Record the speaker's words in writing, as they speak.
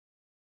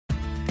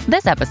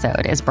This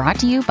episode is brought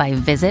to you by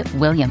Visit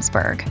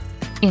Williamsburg.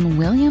 In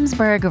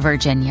Williamsburg,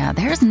 Virginia,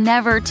 there's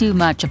never too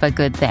much of a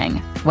good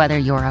thing. Whether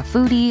you're a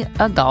foodie,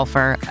 a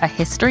golfer, a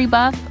history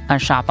buff, a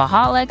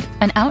shopaholic,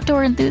 an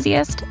outdoor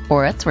enthusiast,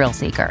 or a thrill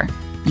seeker,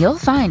 you'll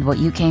find what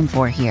you came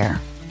for here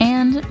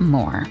and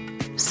more.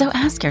 So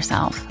ask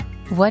yourself,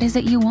 what is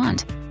it you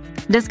want?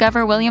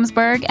 Discover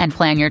Williamsburg and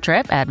plan your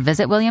trip at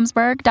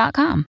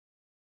visitwilliamsburg.com.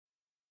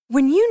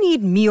 When you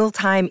need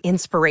mealtime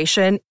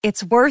inspiration,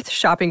 it's worth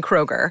shopping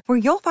Kroger, where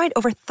you'll find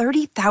over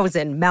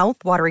 30,000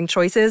 mouth-watering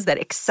choices that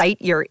excite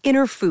your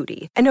inner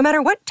foodie. And no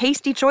matter what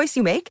tasty choice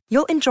you make,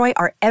 you'll enjoy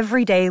our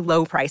everyday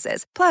low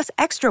prices, plus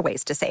extra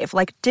ways to save,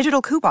 like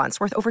digital coupons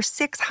worth over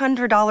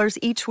 $600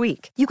 each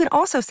week. You can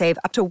also save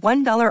up to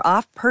 $1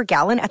 off per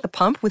gallon at the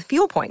pump with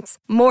fuel points.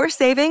 More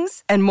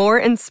savings and more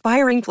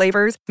inspiring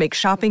flavors make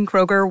shopping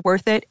Kroger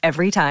worth it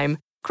every time.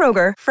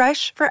 Kroger,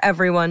 fresh for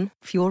everyone.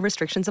 Fuel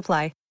restrictions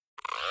apply.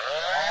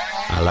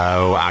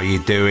 Hello, how you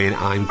doing?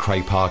 I'm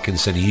Craig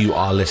Parkinson. You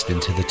are listening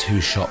to the Two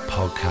Shot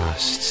Podcast.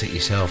 Sit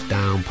yourself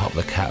down, pop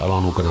the kettle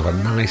on. We're going to have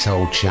a nice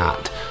old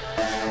chat.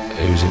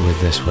 Who's it with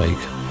this week?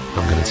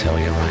 I'm going to tell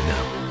you right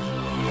now.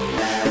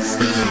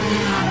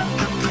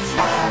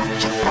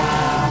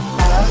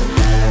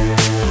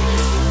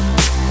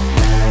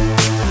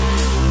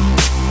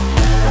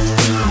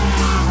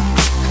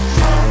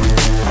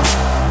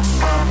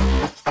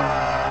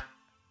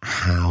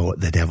 How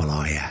the devil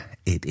are you?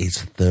 It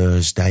is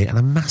Thursday, and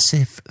a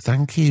massive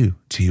thank you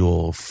to you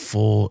all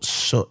for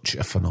such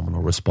a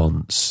phenomenal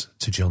response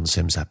to John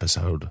Sims'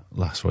 episode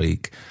last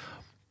week.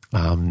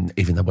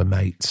 Even though we're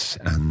mates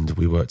and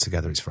we work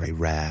together, it's very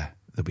rare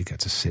that we get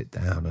to sit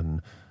down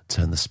and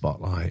turn the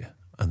spotlight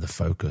and the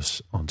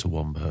focus onto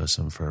one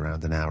person for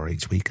around an hour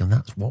each week, and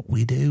that's what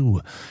we do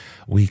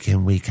week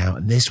in, week out.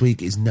 And this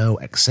week is no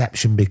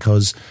exception,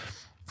 because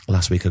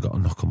last week I got a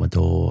knock on my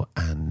door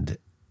and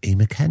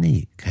Emma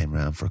Kenny came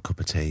round for a cup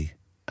of tea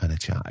and a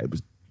chat. It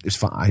was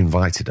fun. I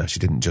invited her. She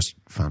didn't just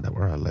find out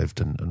where I lived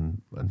and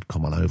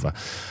come on over.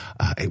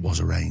 It was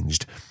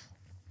arranged.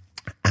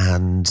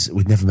 And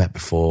we'd never met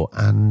before.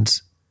 And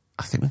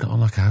I think we got on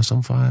like a house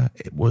on fire.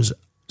 It was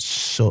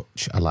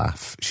such a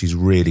laugh. She's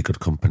really good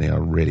company. I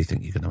really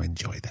think you're going to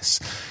enjoy this.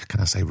 Can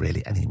I say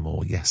really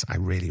anymore? Yes, I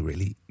really,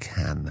 really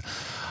can.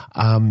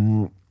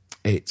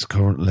 It's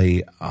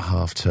currently a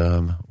half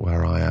term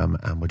where I am,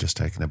 and we're just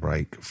taking a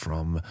break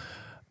from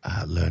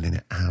learning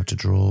how to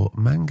draw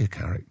manga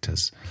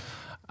characters.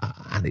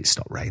 And it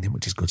stopped raining,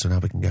 which is good, so now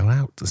we can go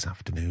out this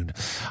afternoon.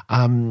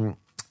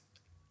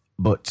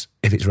 But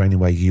if it's raining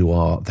where you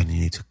are, then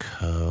you need to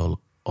curl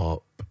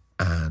up.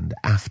 And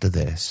after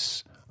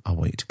this, I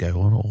want you to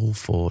go on All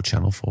 4,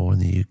 Channel 4 in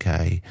the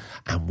UK,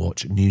 and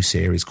watch a new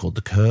series called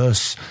The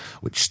Curse,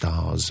 which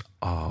stars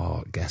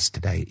our guest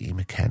today,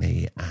 Emma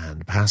Kenny,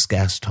 and past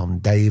guest Tom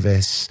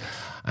Davis.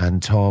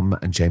 And Tom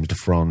and James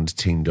DeFrond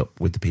teamed up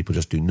with the People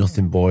Just Do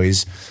Nothing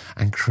boys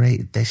and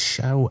created this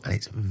show, and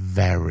it's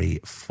very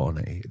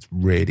funny. It's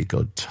really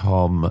good.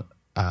 Tom,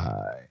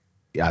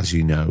 as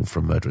you know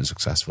from Murder and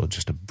Successful,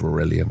 just a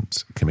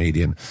brilliant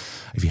comedian.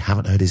 If you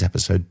haven't heard his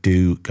episode,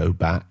 do go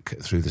back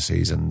through the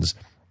seasons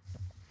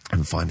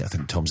and find it. I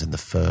think Tom's in the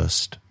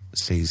first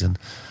season.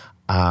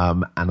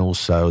 And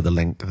also the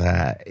link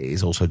there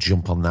is also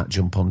jump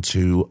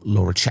onto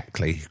Laura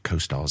Checkley, who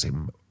co-stars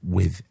him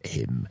with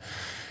him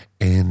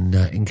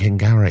in King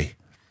Gary.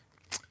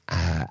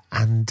 Watch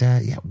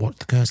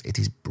The Curse. It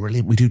is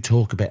brilliant. We do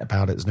talk a bit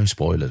about it. There's no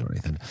spoilers or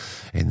anything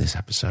in this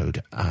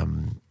episode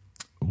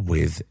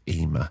with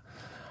Emma.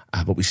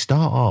 But we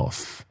start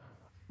off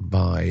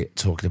by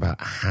talking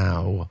about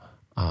how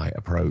I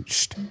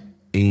approached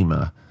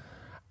Emma,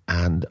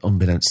 and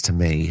unbeknownst to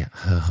me,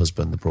 her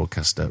husband, the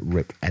broadcaster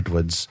Rick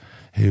Edwards,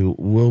 who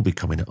will be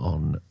coming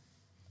on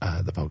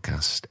the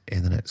podcast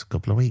in the next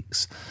couple of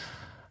weeks.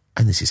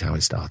 And this is how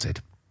it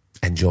started.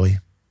 Enjoy,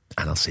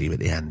 and I'll see you at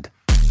the end.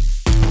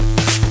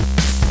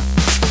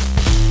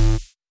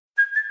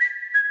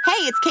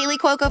 Hey, it's Kaylee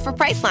Cuoco for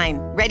Priceline.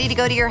 Ready to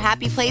go to your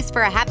happy place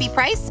for a happy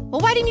price?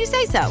 Well, why didn't you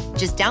say so?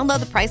 Just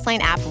download the Priceline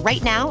app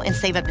right now and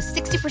save up to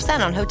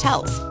 60% on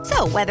hotels.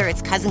 So whether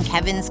it's Cousin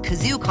Kevin's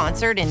Kazoo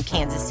Concert in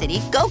Kansas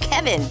City, go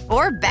Kevin,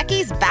 or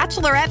Becky's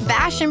Bachelorette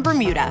Bash in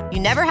Bermuda,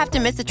 you never have to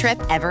miss a trip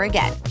ever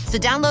again. So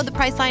download the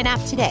Priceline app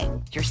today.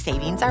 Your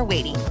savings are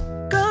waiting.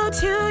 Go to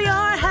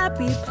your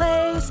happy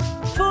place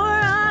for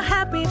a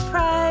happy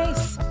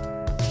price.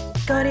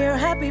 Go to your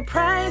happy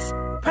price,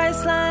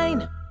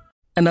 Priceline.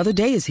 Another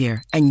day is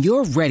here, and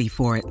you're ready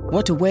for it.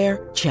 What to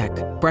wear? Check.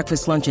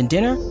 Breakfast, lunch, and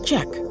dinner?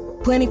 Check.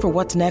 Planning for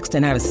what's next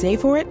and how to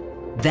save for it?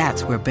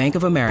 That's where Bank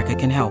of America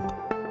can help.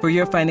 For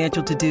your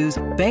financial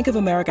to-dos, Bank of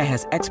America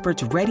has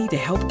experts ready to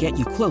help get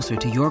you closer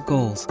to your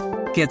goals.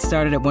 Get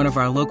started at one of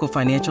our local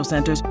financial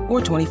centers or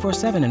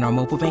 24/7 in our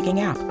mobile banking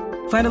app.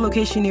 Find a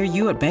location near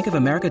you at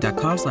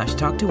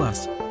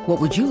bankofamerica.com/talktous. What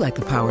would you like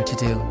the power to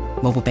do?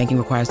 Mobile banking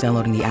requires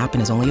downloading the app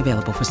and is only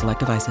available for select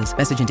devices.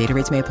 Message and data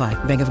rates may apply.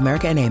 Bank of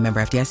America N.A.,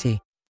 member FDIC.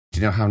 Do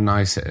you know how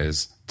nice it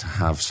is to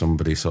have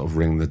somebody sort of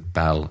ring the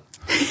bell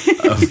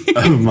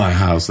of my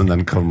house and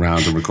then come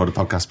round and record a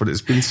podcast. But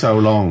it's been so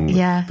long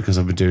because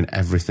I've been doing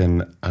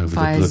everything over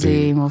via the bloody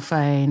Zoom or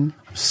phone.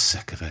 I'm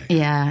sick of it.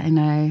 Yeah, I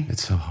know.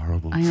 It's so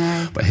horrible. I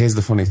know. But here's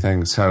the funny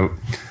thing. So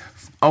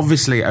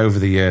obviously over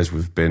the years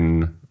we've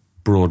been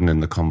broadening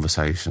the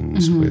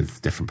conversations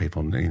with different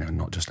people, you know,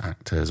 not just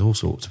actors, all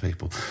sorts of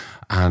people.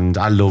 And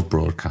I love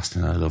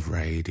broadcasting, I love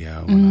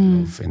radio,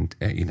 and I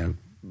love, you know,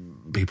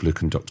 people who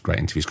conduct great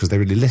interviews because they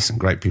really listen.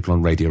 Great people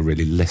on radio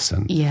really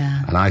listen.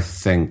 Yeah. And I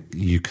think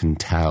you can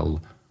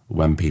tell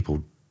when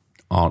people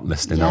aren't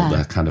listening or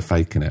they're kind of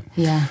faking it.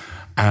 Yeah.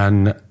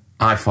 And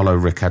I follow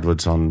Rick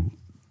Edwards on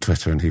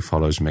Twitter and he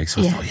follows me.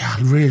 So I thought,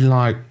 I really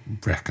like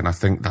Rick, and I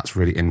think that's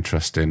really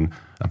interesting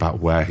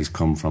about where he's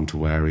come from to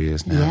where he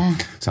is now. Yeah.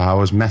 So I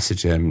was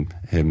messaging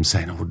him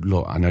saying, oh,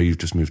 look, I know you've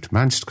just moved to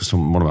Manchester, because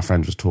one of my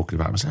friends was talking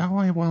about him. I said,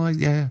 oh, well,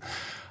 yeah.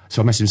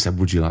 So I messaged him and said,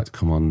 would you like to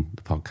come on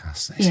the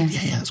podcast? And he said,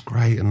 yeah, that's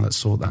great, and let's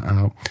sort that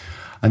out.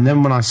 And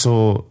then when I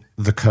saw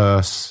The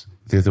Curse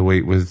the other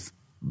week with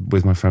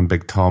my friend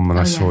Big Tom, and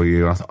I saw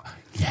you, and I thought,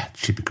 yeah,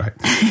 she'd be great.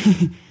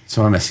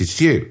 So I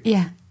messaged you.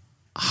 Yeah.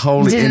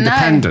 Wholly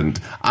independent.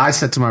 I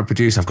said to my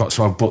producer,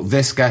 I've booked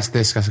this guest,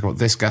 I've got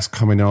this guest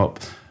coming up.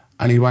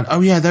 And he went, oh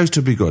yeah, those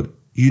two would be good.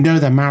 You know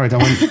they're married. I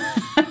went,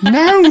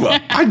 no,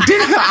 I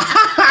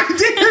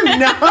didn't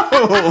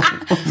know.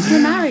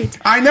 You're married.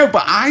 I know,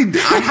 but I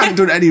hadn't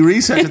done any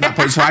research at that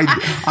point, so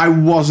I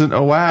wasn't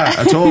aware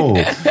at all.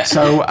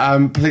 So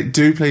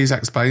please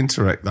explain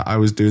to Rick that I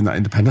was doing that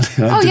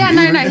independently. No,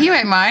 he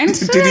won't mind.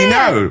 Did he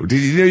know? Did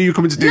he know you were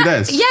coming to do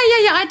this? Yeah,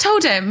 I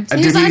told him.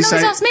 He was like, no, it's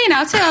asked me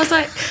now too. I was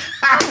like,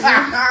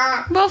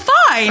 well,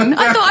 fine.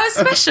 I thought I was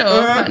special,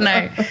 but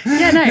no.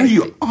 Yeah, no. No,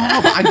 you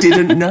are, but I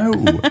didn't know.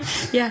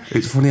 Yeah.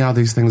 It's funny how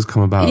these things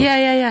come about.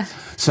 Yeah.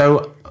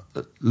 So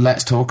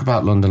let's talk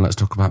about London. Let's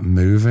talk about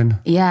moving.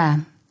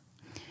 Yeah.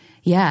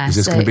 Is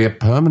this going to be a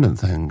permanent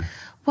thing?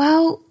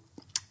 Well,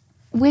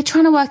 we're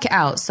trying to work it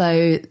out.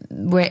 So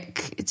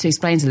Rick, to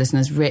explain to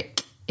listeners, Rick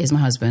is my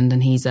husband,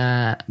 and he's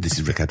This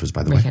is Rick Edwards,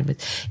 by the way.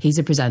 Edwards. He's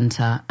a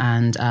presenter,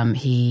 and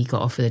he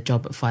got offered a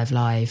job at 5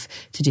 Live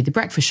to do the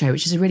breakfast show,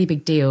 which is a really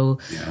big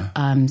deal.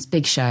 Yeah. It's a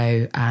big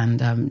show,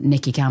 and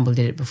Nikki Campbell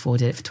did it for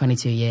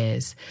 22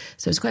 years.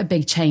 So it's quite a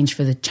big change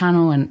for the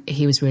channel, and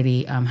he was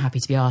really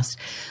happy to be asked.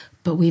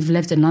 But we've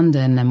lived in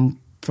London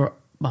for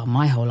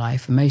my whole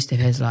life, for most of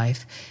his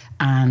life,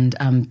 and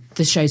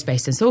the show's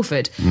based in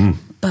Salford.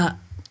 But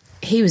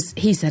he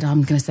said,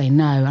 I'm going to say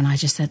no, and I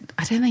just said,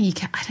 I don't think you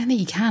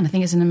can. I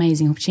think it's an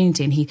amazing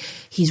opportunity, and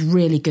he's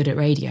really good at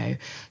radio.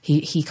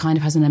 He kind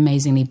of has an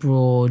amazingly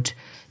broad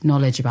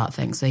knowledge about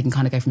things, so he can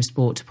kind of go from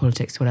sport to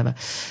politics to whatever.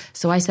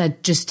 So I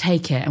said, just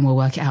take it and we'll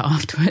work it out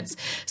afterwards.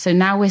 So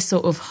now we're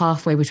sort of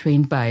halfway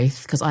between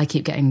both, because I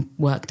keep getting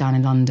work down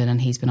in London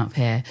and he's been up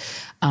here.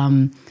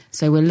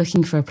 So we're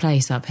looking for a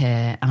place up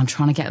here, and I'm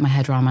trying to get my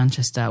head around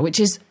Manchester, which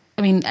is,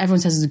 I mean, everyone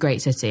says it's a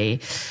great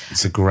city.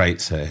 It's a great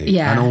city.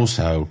 Yeah. And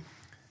also,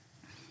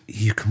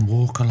 you can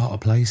walk a lot of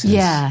places.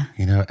 Yeah.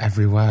 You know,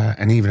 everywhere.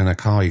 And even in a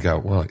car, you go,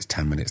 well, it's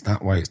 10 minutes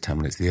that way, it's 10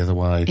 minutes the other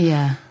way.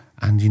 Yeah.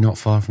 And you're not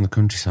far from the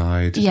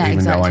countryside. Yeah, even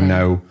exactly. though I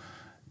know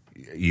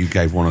you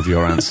gave one of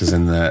your answers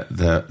in the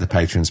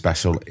Patreon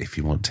special. If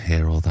you want to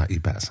hear all that, you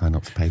better sign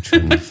up for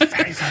Patreon.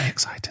 Very, very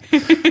exciting.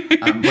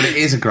 But it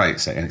is a great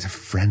city, and it's a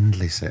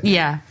friendly city.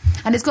 Yeah.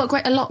 And it's got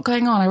a lot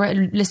going on. I wrote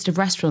a list of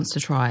restaurants to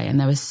try, and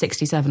there was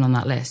 67 on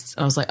that list.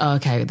 I was like, oh,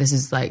 okay, this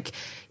is like,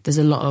 there's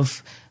a lot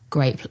of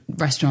great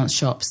restaurants,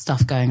 shops,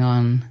 stuff going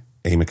on.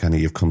 E. McKenna,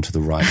 you've come to the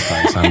right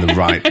place. I'm the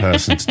right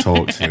person to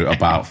talk to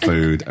about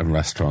food and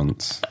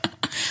restaurants.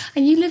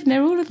 And you live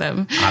near all of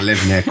them. I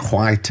live near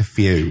quite a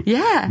few.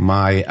 Yeah.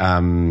 My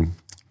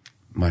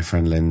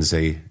friend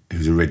Lindsay,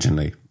 who's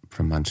originally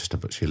from Manchester,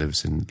 but she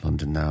lives in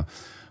London now,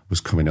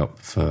 was coming up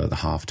for the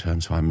half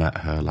term, so I met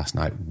her last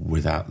night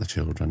without the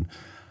children.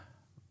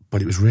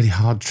 But it was really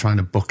hard trying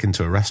to book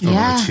into a restaurant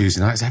on a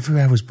Tuesday night.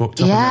 Everywhere was booked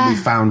up. Yeah. And then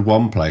we found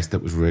one place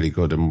that was really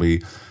good, and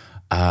we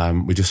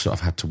just sort of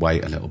had to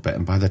wait a little bit.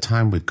 And by the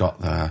time we'd got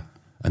there,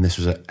 and this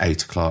was at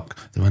 8 o'clock,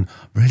 they went,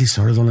 really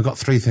sorry, we've only got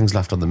 3 things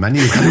left on the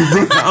menu. We're going to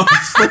run out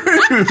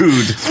of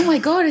food. Oh my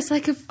God, it's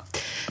like a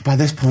by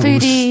this point,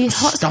 foodie it was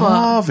hotspot.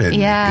 starving.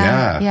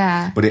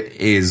 Yeah. But it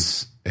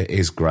is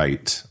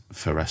great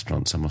for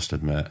restaurants, I must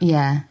admit.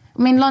 Yeah.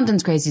 I mean,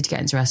 London's crazy to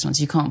get into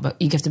restaurants. You can't book,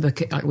 you have to book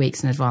it like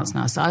weeks in advance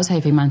now. So I was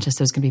hoping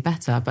Manchester was going to be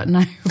better, but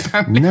no.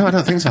 No, I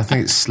don't think so. I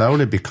think it's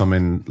slowly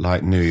becoming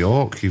like New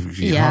York. You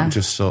can't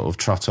just sort of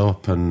trot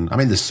up and... I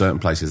mean, there's certain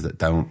places that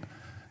don't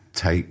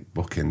take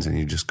bookings and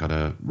you just got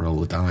to roll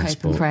the dice.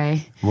 Hope and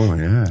pray. Well,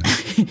 yeah.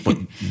 But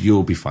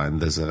you'll be fine.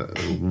 There's a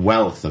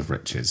wealth of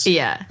riches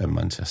in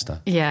Manchester.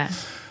 Yeah.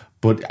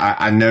 But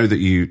I know that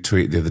you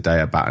tweeted the other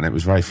day about, and it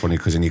was very funny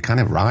because, and you're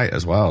kind of right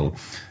as well,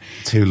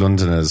 2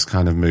 Londoners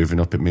kind of moving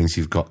up, it means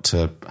you've got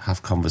to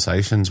have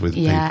conversations with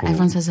people. Yeah,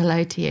 everyone says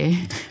hello to you.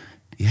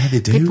 Yeah,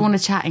 they do. People want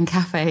to chat in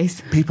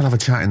cafes. People have a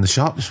chat in the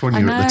shops when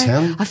you're at the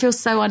till. I feel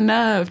so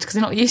unnerved because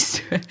they're not used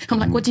to it. I'm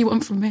like, what do you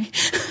want from me?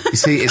 You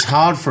see, it's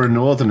hard for a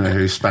northerner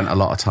who spent a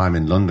lot of time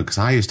in London, because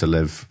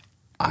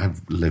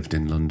I've lived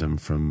in London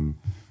from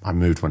I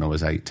moved when I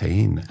was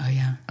 18. Oh,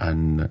 yeah.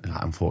 And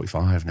I'm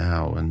 45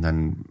 now, and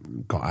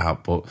then got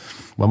out. But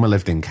when we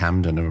lived in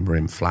Camden and we were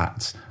in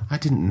flats, I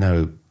didn't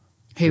know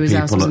Who was the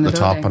else people was at in the the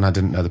top, building? and I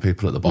didn't know the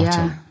people at the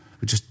bottom. Yeah.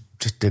 It just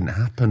didn't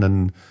happen.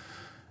 And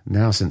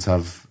now, since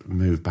I've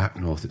moved back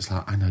north, it's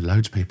like I know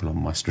loads of people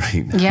on my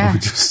street now. Yeah. We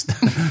just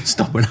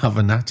stop and have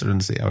a natter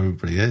and see how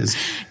everybody is.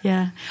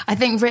 Yeah. I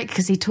think Rick,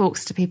 because he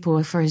talks to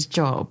people for his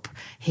job,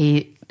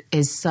 he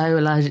is so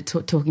allergic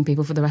to talking to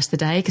people for the rest of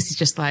the day because he's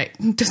just like,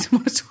 doesn't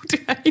want to talk to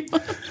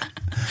anyone.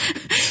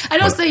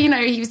 And also, he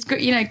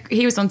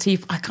was on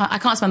TV. I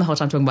can't spend the whole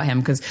time talking about him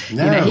because he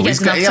gets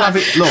enough time.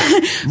 Look,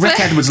 Rick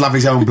Edwards will have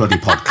his own bloody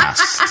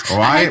podcast, all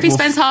right? I hope he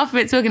spends half of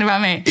it talking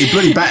about me. He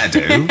bloody better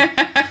do.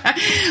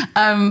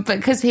 But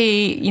because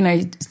he,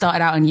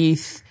 started out in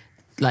youth,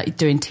 like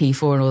doing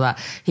T4 and all that,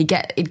 he'd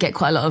get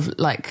quite a lot of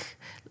like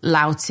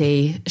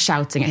louty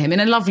shouting at him in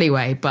a lovely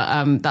way,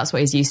 but that's what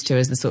he's used to,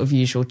 is the sort of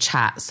usual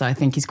chat. So I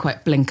think he's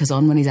quite blinkers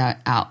on when he's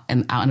out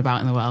and about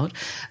in the world.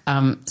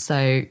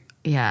 So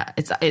yeah,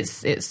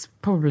 it's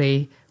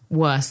probably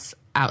worse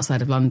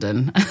outside of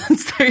London.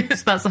 So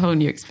that's a whole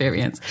new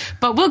experience.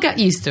 But we'll get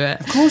used to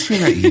it. Of course you'll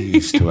get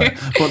used to it.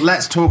 But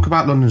let's talk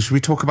about London. Should we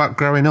talk about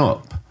growing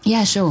up?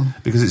 Yeah, sure.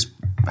 Because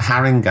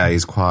Haringey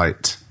is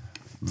quite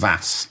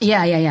vast.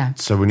 Yeah.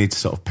 So we need to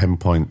sort of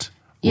pinpoint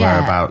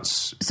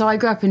whereabouts. So I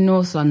grew up in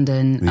North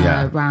London,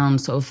 Yeah. around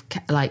sort of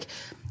like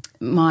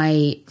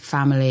my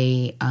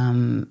family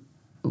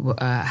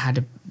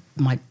had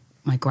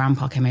my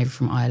grandpa came over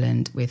from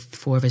Ireland with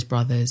 4 of his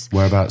brothers.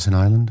 Whereabouts in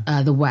Ireland?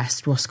 The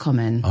West,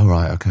 Roscommon. Oh,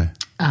 right, okay.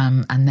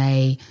 And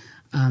they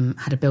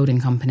had a building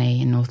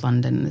company in North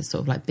London, this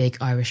sort of like big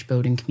Irish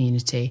building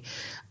community.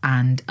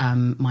 And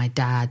my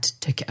dad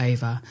took it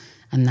over,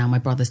 and now my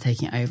brother's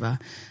taking it over.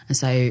 And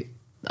so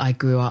I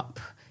grew up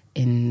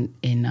in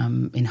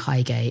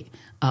Highgate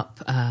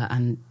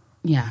and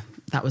yeah,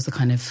 that was the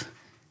kind of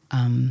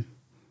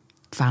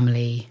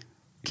family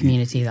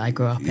community that I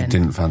grew up in. You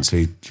didn't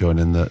fancy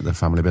joining the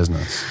family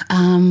business?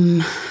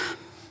 No.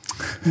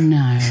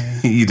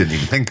 You didn't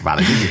even think about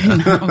it, did you?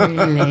 Not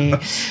really.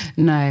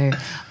 No.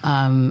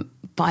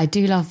 But I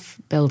do love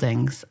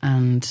buildings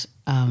and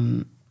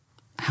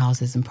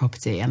houses and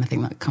property, and I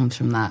think that comes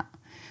from that.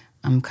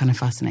 I'm kind of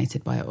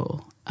fascinated by it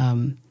all,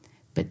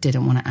 but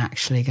didn't want to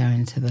actually go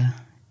into the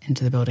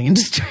building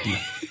industry.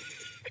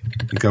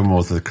 You go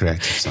more to the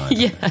creative side.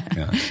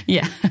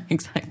 Yeah,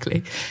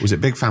 exactly. Was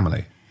it big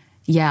family?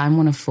 Yeah, I'm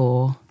one of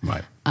 4.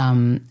 Right.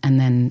 And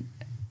then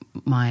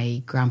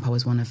my grandpa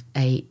was one of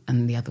 8,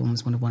 and the other one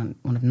was one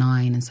of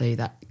 9, and so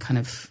that kind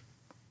of,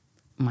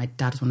 my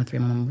dad was one of 3,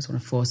 my mum was one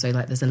of 4. So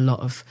like, there's a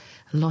lot of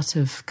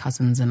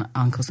cousins and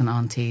uncles and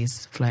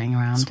aunties floating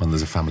around. So when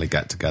there's a family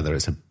get together,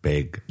 it's a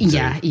big do.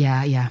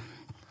 Yeah.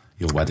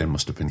 Your wedding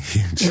must have been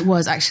huge. It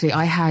was actually.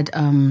 I had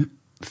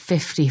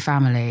 50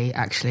 family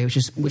actually,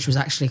 which was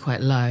actually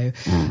quite low,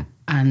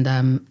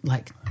 and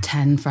like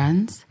 10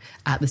 friends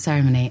at the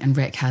ceremony, and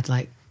Rick had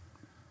like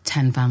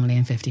 10 family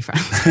and 50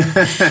 friends. And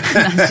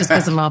that's just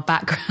because of our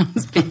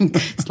backgrounds being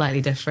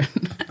slightly different.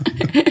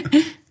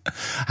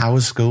 How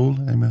was school,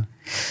 Emma?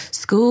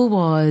 School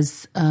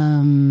was...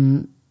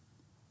 I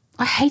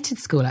hated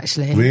school,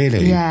 actually.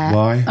 Really? Yeah.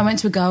 Why? I went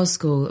to a girls'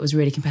 school that was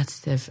really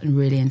competitive and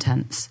really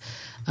intense.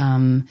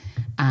 And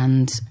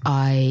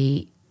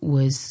I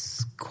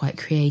was quite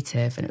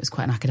creative, and it was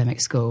quite an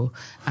academic school.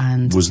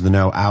 And Was there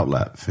no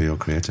outlet for your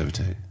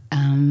creativity?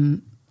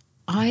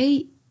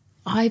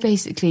 I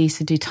basically used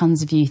to do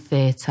tons of youth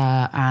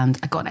theatre, and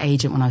I got an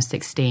agent when I was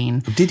 16.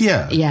 Did you?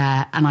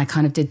 Yeah, and I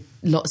kind of did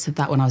lots of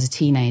that when I was a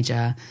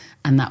teenager,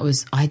 and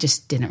I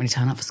just didn't really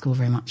turn up for school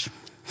very much.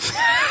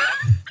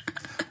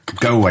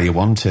 Go where you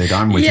wanted.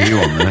 I'm with you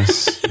on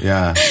this.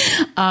 Yeah.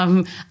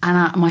 And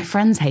my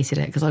friends hated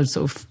it because I was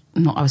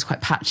I was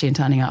quite patchy and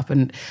turning up,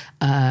 and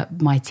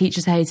my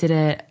teachers hated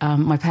it.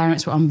 My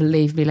parents were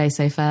unbelievably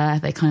laissez-faire.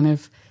 They kind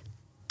of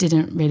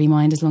didn't really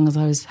mind as long as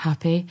I was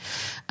happy,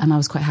 and I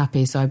was quite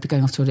happy, so I'd be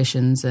going off to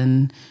auditions,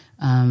 and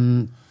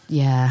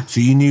yeah. So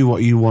you knew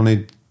what you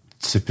wanted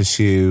to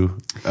pursue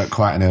at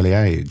quite an early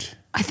age?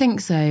 I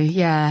think so,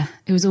 yeah.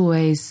 It was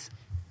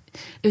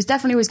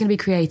definitely always going to be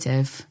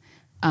creative,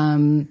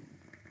 and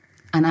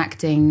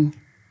acting,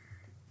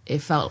 it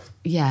felt,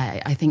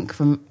 I think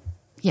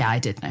I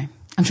did know.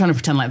 I'm trying to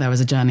pretend like there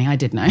was a journey. I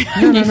did know.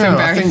 No, From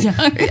I very think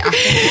young.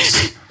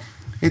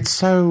 it's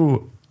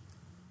so...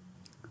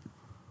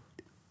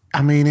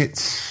 I mean,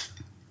 it's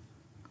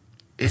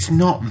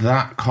not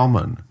that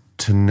common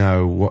to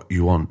know what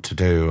you want to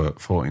do at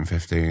 14,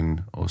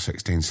 15 or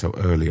 16 so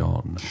early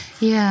on.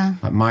 Yeah.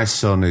 Like my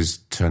son is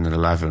turning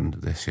 11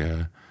 this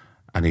year,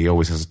 and he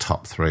always has a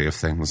top 3 of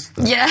things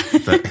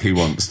that he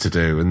wants to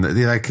do, and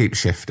they keep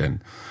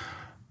shifting.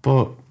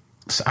 But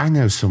I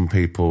know some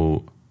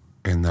people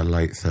in their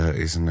late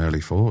 30s and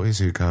early 40s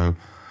who go,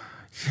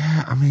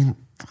 I mean,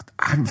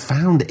 I haven't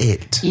found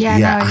it.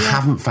 Yeah, I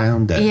haven't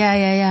found it.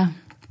 Yeah.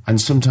 And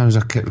sometimes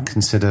I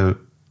consider,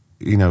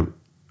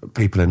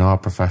 people in our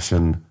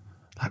profession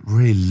like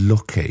really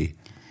lucky.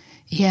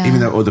 Yeah. Even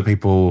though other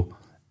people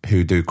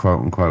who do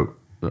quote unquote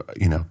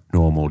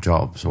normal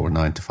jobs or a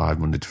 9 to 5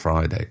 Monday to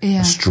Friday,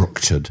 Yeah. a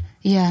structured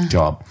Yeah.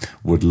 job,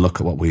 would look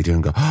at what we do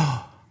and go,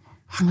 Oh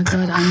my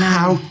God, I know.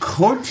 how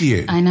could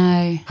you? I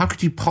know. How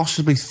could you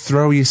possibly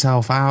throw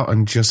yourself out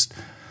and just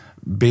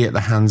be at the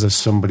hands of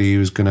somebody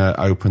who's going to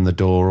open the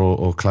door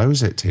or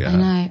close it to you? I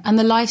know. And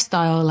the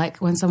lifestyle, like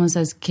when someone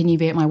says, can you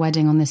be at my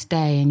wedding on this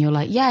day? And you're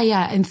like,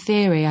 yeah, in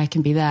theory I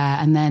can be there.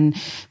 And then,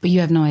 but you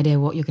have no idea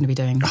what you're going to be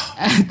doing.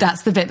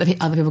 That's the bit that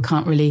other people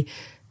can't really,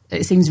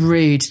 it seems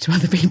rude to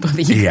other people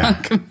that you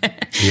can't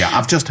commit. Yeah,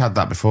 I've just had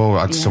that before.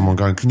 I had someone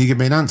going, can you give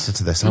me an answer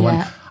to this? And I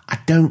went, I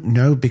don't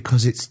know,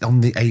 because it's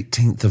on the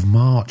 18th of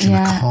March and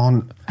I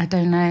can't. I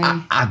don't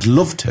know. I'd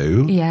love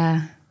to.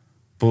 Yeah.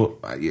 But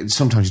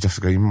sometimes you just have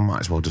to go, you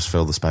might as well just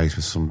fill the space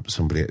with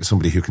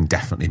somebody who can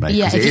definitely make it.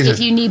 Yeah, if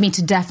you need me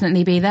to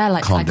definitely be there,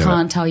 like I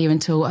can't tell you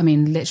until,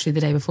 literally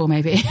the day before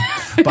maybe.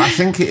 But I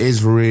think it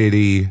is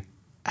really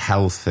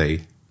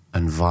healthy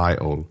and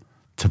vital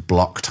to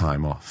block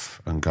time off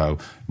and go,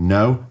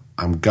 no,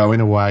 I'm going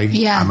away.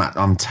 Yeah.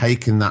 I'm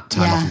taking that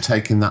time off. I'm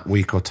taking that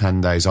week or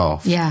 10 days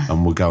off. Yeah.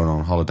 And we're going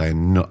on holiday.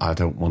 No, I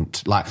don't want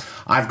to, like,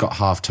 I've got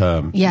half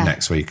term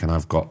next week and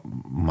I've got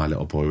my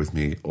little boy with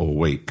me all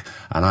week.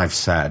 And I've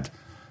said,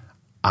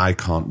 I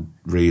can't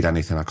read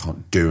anything. I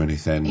can't do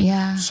anything.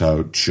 Yeah.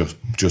 So just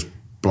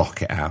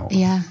block it out.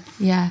 Yeah.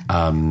 Yeah.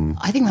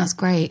 I think that's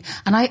great.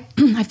 And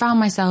I found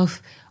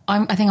myself,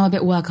 I think I'm a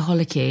bit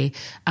workaholic-y,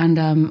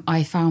 and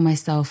I found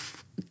myself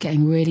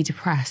getting really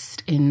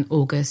depressed in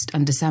August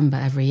and December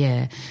every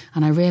year.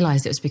 And I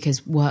realised it was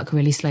because work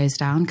really slows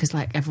down, because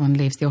like everyone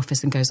leaves the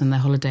office and goes on their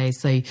holidays,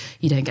 so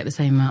you don't get the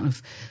same amount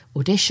of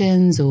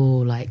auditions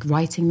or like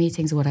writing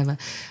meetings or whatever.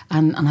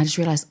 And I just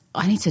realised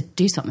I need to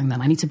do something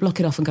then. I need to block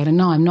it off and go,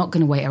 no, I'm not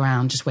going to wait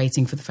around just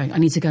waiting for the phone. I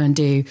need to go and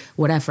do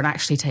whatever and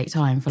actually take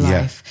time for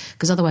life,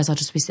 because otherwise I'll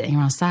just be sitting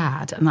around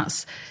sad, and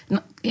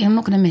I'm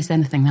not going to miss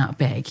anything that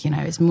big.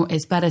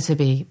 It's better to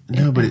be...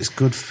 No, but it's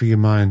good for your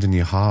mind and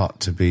your heart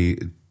to be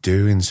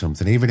doing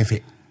something, even if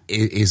it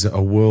is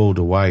a world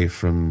away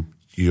from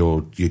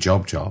your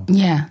job.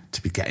 Yeah.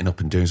 To be getting up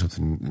and doing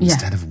something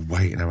instead of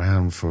waiting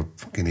around for a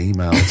fucking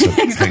email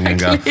to ping and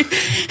go,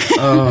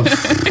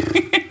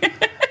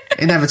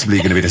 inevitably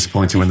you're going to be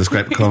disappointed when the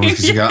script comes,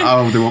 because you go,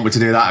 oh, they want me to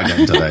do that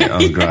again today.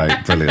 Oh,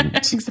 great,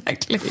 brilliant.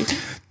 Exactly.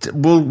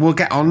 We'll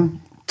get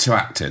on to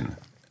acting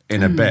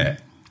in a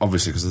bit,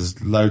 obviously, because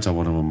there's loads I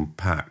want to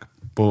unpack.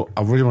 But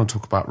I really want to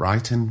talk about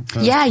writing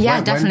first.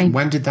 Yeah, definitely.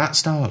 When did that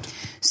start?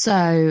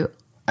 So...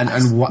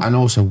 And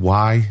also,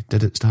 why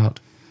did it start?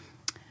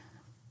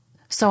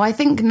 So I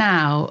think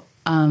now...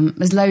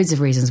 there's loads of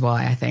reasons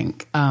why, I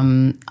think.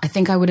 I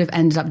think I would have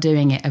ended up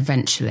doing it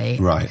eventually.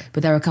 Right.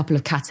 But there are a couple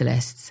of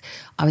catalysts.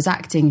 I was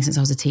acting since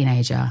I was a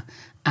teenager,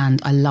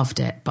 and I loved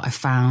it, but I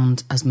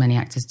found, as many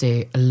actors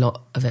do, a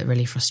lot of it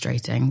really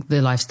frustrating.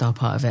 The lifestyle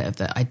part of it, of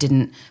that I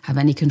didn't have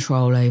any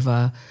control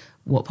over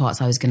what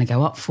parts I was going to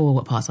go up for,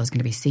 what parts I was going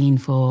to be seen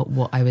for,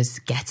 what I was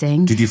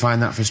getting. Did you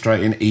find that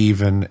frustrating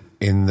even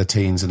in the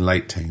teens and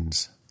late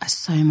teens?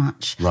 So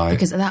much. Right.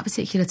 Because at that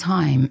particular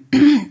time,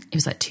 it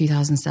was like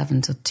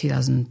 2007 to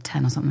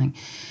 2010 or something.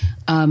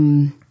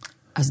 I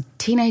was a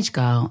teenage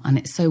girl, and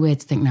it's so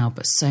weird to think now,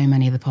 but so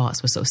many of the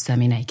parts were sort of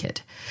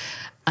semi-naked.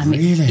 I mean,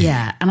 really?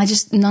 Yeah.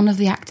 And none of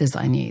the actors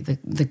that I knew,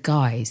 the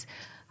guys,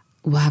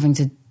 were having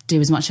to do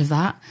as much of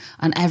that.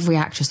 And every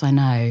actress I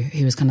know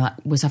who was kind of like,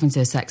 was having to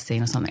do a sex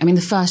scene or something. I mean,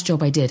 the first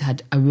job I did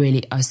I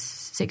was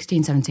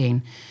 16,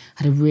 17,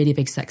 had a really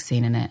big sex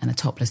scene in it and a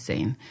topless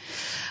scene.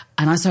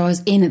 And so I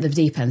was in at the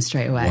deep end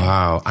straight away.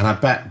 Wow. And I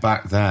bet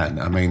back then,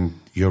 I mean,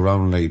 you're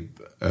only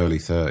early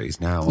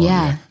 30s now,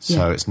 aren't you?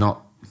 So it's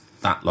not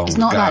that long ago. It's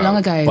not that long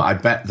ago. But I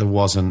bet there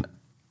wasn't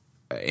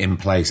in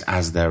place,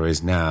 as there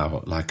is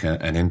now, like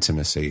an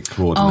intimacy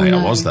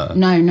coordinator, was there?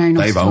 No,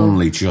 not They've at all.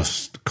 only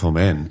just come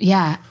in.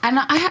 Yeah. And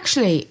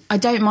I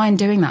don't mind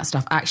doing that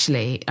stuff,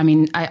 actually. I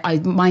mean, I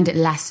mind it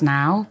less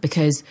now,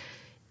 because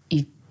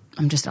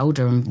I'm just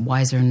older and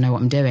wiser and know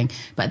what I'm doing.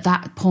 But at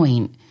that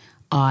point,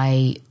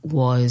 I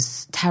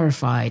was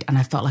terrified, and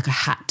I felt like I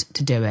had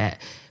to do it,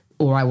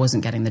 or I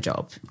wasn't getting the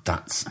job.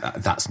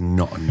 That's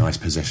not a nice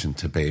position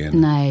to be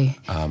in. No.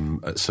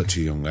 At such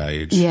a young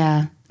age.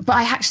 Yeah. But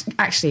I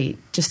actually,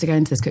 just to go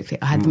into this quickly,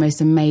 I had the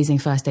most amazing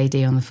first AD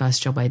on the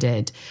first job I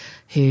did,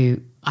 I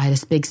had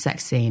this big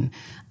sex scene,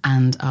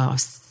 and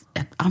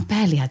I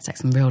barely had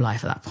sex in real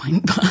life at that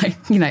point, but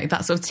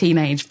that sort of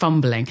teenage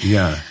fumbling.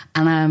 Yeah.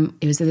 And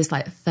it was this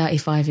like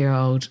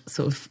 35-year-old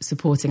sort of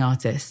supporting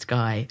artist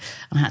guy,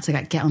 and I had to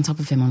get on top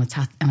of him on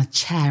a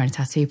chair in a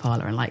tattoo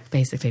parlour and like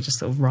basically just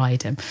sort of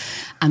ride him.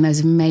 And there was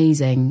an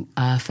amazing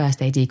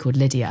first AD called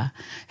Lydia,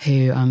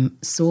 who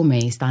saw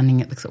me standing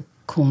at the sort of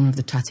corner of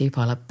the tattoo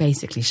parlour,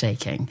 basically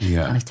shaking,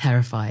 kind of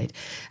terrified.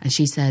 And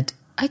she said,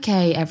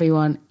 "Okay,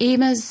 everyone,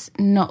 Emma's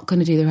not going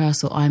to do the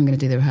rehearsal, I'm going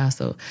to do the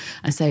rehearsal."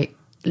 And so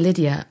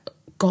Lydia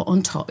got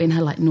on top in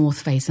her like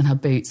North Face and her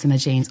boots and her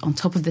jeans on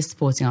top of this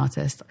sporting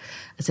artist.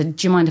 I said,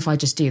 do you mind if I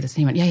just do this? And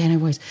he went, yeah, no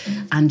worries.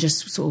 And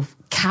just sort of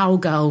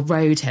cowgirl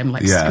rode him,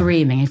 like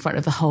screaming in front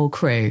of the whole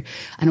crew.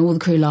 And all the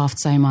crew laughed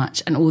so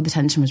much and all the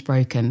tension was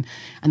broken.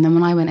 And then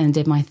when I went in and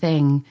did my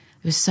thing,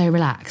 it was so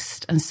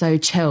relaxed and so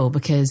chill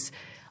because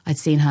I'd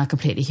seen her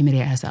completely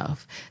humiliate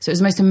herself. So it was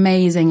the most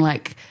amazing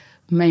like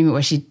moment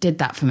where she did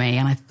that for me.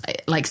 And I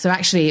like, so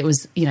actually it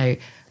was, you know,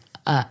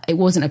 it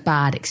wasn't a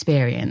bad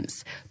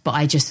experience, but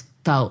I just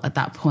felt at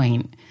that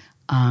point,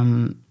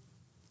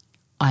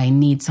 I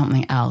need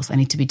something else. I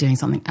need to be doing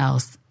something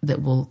else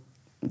that will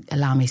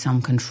allow me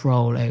some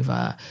control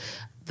over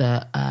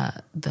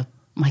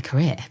my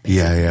career. Basically.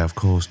 Yeah, of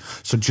course.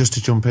 So just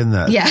to jump in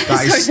there. Yeah.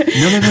 That is, no,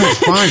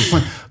 it's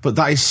fine. But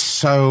that is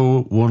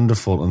so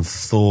wonderful and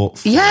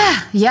thoughtful.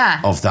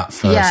 Yeah. Of that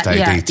first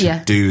AD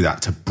to do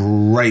that, to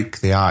break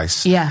the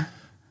ice. Yeah.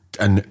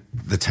 And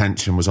the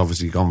tension was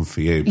obviously gone for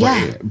you.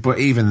 But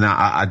even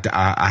that,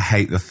 I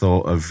hate the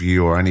thought of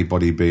you or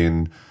anybody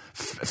being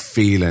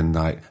feeling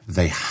like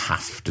they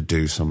have to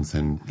do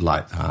something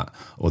like that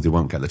or they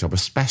won't get the job,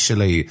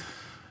 especially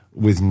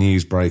with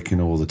news breaking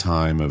all the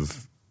time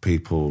of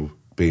people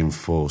being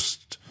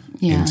forced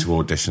into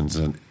auditions.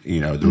 And,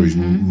 you know, there is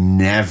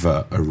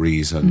never a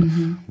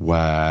reason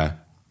where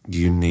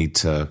you need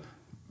to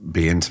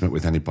be intimate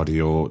with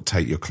anybody or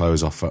take your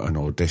clothes off at an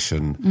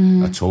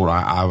audition at all.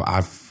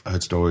 I've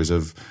heard stories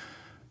of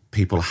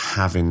people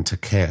having to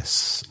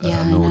kiss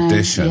at an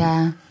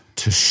audition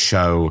to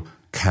show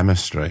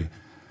chemistry.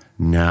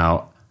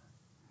 Now,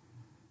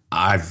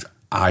 I've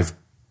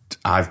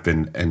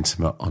been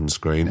intimate on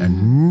screen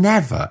and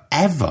never,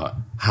 ever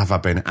have I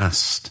been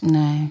asked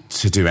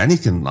to do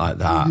anything like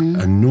that,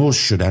 and nor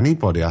should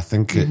anybody. I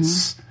think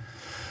it's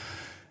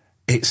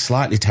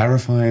slightly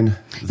terrifying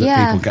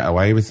that people get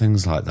away with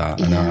things like that.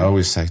 And I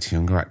always say to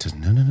younger actors,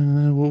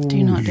 no,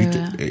 do not do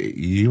it.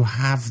 You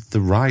have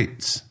the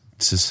right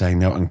to say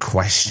no and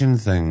question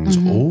things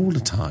all the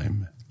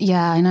time.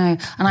 Yeah, I know.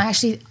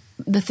 And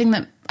the thing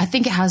that I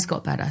think it has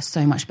got better,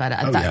 so much better.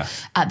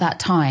 At that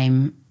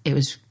time, it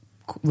was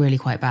really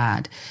quite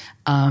bad.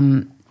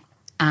 And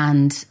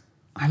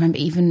I remember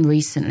even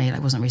recently,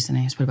 it was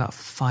probably about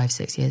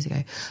 5-6 years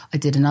ago, I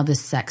did another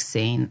sex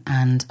scene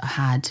and I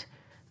had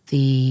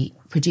the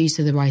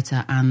producer, the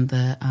writer and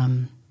the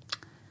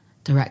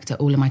director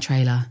all in my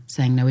trailer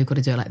saying, no, we've got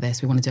to do it like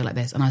this. We want to do it like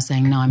this. And I was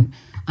saying, no,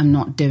 I'm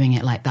not doing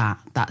it like that.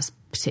 That's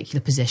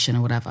particular position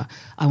or whatever.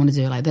 I want to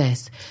do it like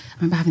this. I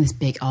remember having this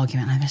big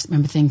argument. I just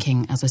remember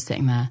thinking as I was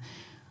sitting there,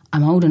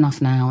 I'm old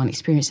enough now and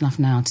experienced enough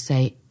now to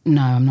say,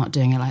 no, I'm not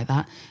doing it like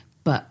that.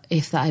 But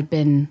if that had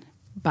been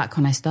back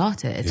when I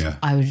started,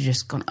 I would have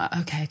just gone,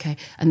 okay.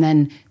 And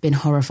then been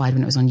horrified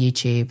when it was on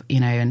YouTube, you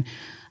know, and,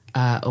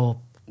 or,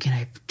 you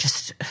know,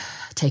 just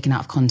taken out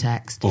of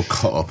context. Or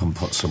cut up and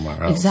put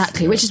somewhere else.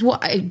 Exactly, which is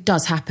what it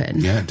does happen.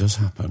 Yeah, it does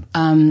happen.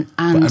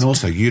 And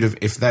also, you'd have,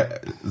 if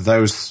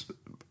those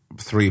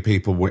 3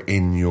 people were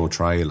in your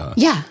trailer.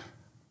 Yeah.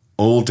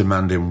 All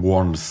demanding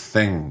one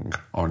thing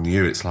on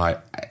you. It's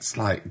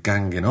like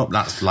ganging up.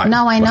 That's like...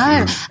 No, I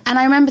know. And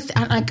I remember,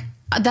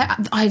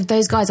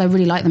 those guys, I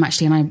really like them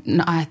actually, and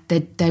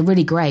they're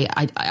really great.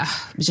 It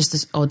was just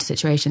this odd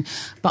situation.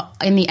 But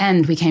in the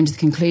end, we came to the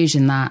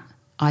conclusion that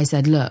I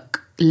said,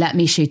 look, let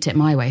me shoot it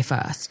my way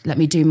first. Let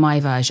me do my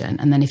version.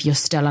 And then if you're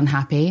still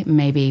unhappy,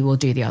 maybe we'll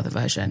do the other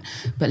version.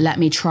 But let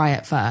me try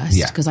it first,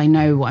 because I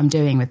know what I'm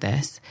doing with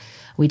this.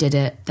 We did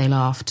it. They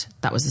laughed.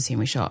 That was the scene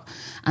we shot.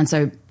 And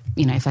so,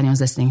 you know, if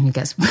anyone's listening who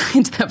gets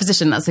into that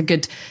position, that's a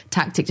good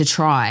tactic to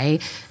try.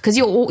 Because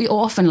you're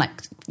often like,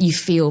 you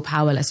feel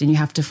powerless and you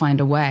have to find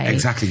a way.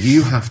 Exactly.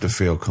 You have to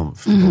feel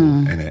comfortable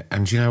in it.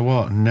 And you know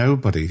what?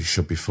 Nobody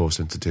should be forced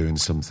into doing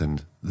something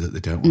that they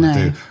don't want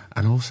to do.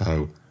 And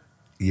also,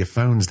 your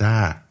phone's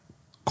there.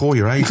 Call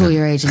your agent.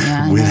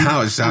 Yeah.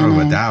 Without a shadow of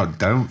a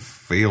doubt.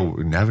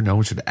 No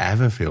one should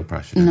ever feel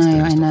pressured into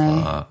doing stuff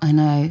like that. I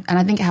know. And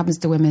I think it happens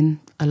to women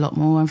a lot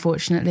more,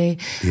 unfortunately.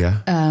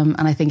 Yeah. And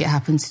I think it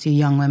happens to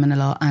young women a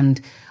lot.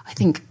 And I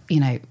think, you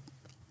know,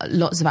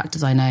 lots of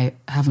actors I know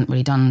haven't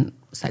really done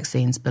sex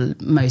scenes, but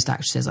most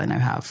actresses I know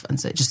have. And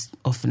so it just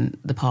often,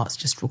 the parts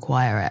just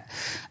require it.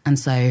 And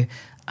so...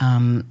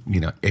 you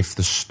know, if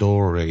the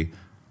story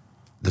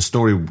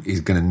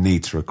is going to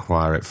need to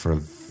require it for a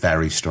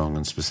very strong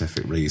and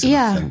specific reason,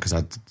 I think.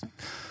 Because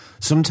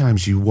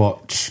sometimes you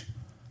watch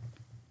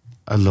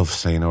a love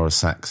scene or a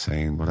sex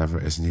scene, whatever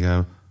it is, and you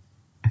go,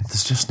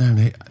 there's just no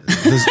need.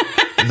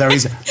 There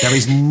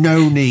is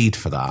no need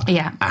for that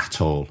at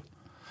all.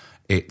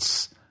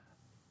 It's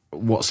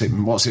what's it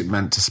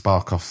meant to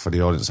spark off for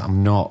the audience.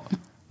 I'm not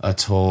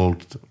at all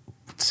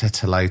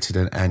titillated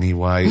in any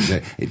way.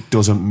 It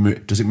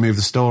doesn't. Does it move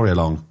the story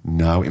along?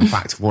 No. In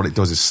fact, what it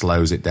does is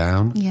slows it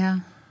down. Yeah.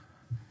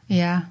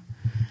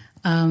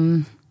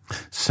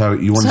 So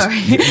you want?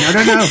 Sorry.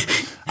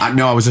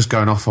 No. I was just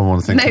going off on one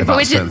thinking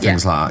about certain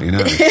things like that, you know.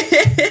 But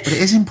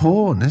it is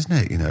important, isn't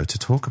it? You know, to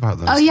talk about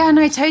those. Oh yeah,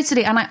 no,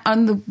 totally.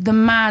 And the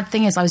mad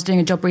thing is, I was doing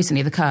a job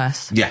recently, The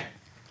Curse. Yeah.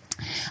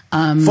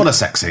 Full of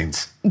sex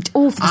scenes.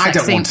 Awful I sex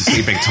don't want scenes. to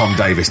see Big Tom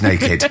Davis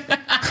naked.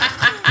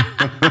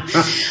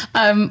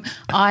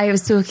 I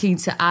was talking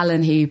to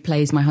Alan, who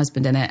plays my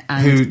husband in it,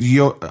 and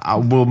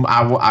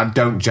I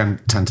don't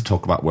tend to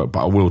talk about work,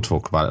 but I will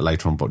talk about it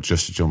later on. But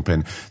just to jump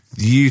in,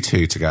 you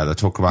two together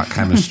talk about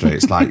chemistry.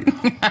 It's like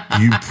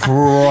you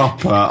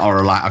proper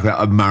are like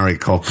a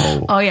married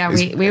couple. oh yeah,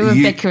 we were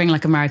bickering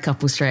like a married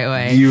couple straight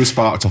away. You were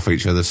sparked off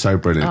each other so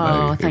brilliantly.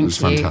 Oh, It was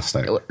thank you.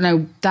 fantastic.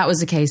 No, that was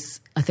the case.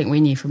 I think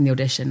we knew from the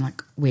audition,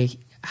 like we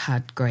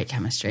had great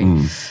chemistry.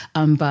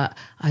 But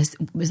it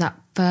was that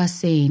first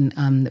scene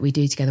that we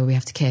do together where we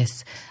have to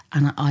kiss,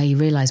 and I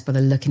realised by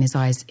the look in his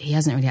eyes, he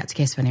hasn't really had to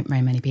kiss very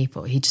many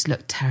people. He just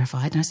looked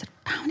terrified. And I said,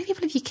 how many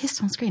people have you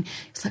kissed on screen?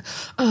 He's like,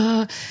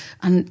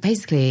 And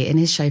basically, in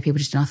his show, people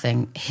just do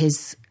nothing.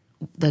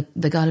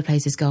 The guy who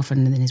plays his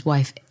girlfriend and then his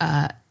wife,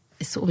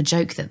 it's sort of a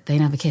joke that they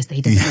never kiss, that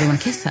he doesn't really want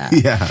to kiss her.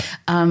 Yeah.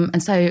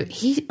 And so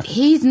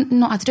he's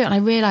not had to do it. And I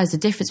realised the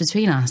difference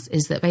between us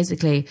is that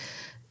basically,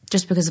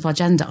 just because of our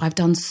gender, I've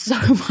done so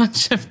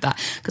much of that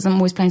because I'm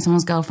always playing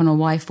someone's girlfriend or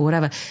wife or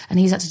whatever, and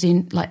he's had to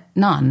do like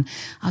none.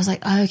 I was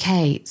like,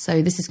 okay,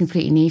 so this is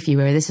completely new for you,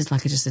 where this is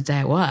like just a day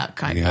at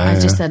work. I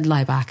just said,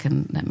 lie back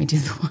and let me do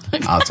the work.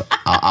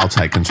 I'll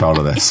take control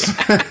of this.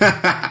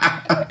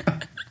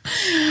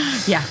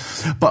 Yeah.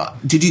 But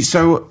did you?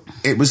 So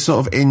it was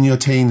sort of in your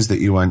teens that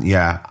you went,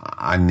 yeah,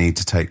 I need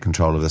to take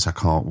control of this. I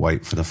can't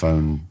wait for the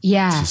phone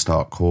to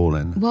start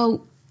calling.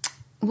 Well.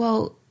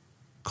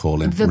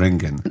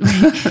 Ringing.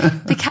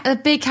 The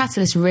big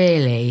catalyst,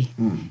 really,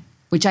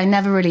 which I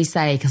never really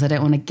say because I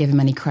don't want to give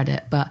him any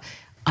credit, but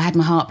I had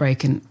my heart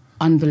broken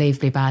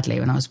unbelievably badly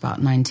when I was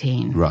about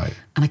 19. Right.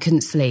 And I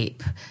couldn't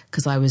sleep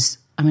because I was,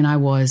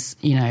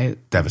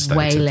 devastated.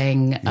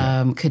 Wailing,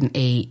 couldn't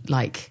eat,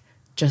 like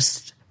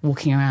just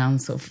walking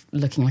around sort of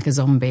looking like a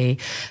zombie,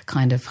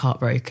 kind of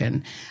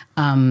heartbroken.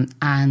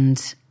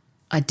 And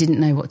I didn't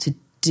know what to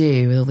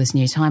do with all this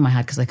new time I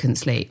had because I couldn't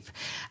sleep.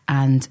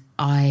 And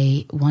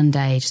I, one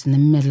day, just in the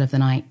middle of the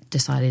night,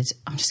 decided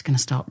I'm just going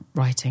to start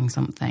writing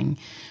something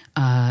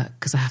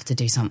because I have to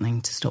do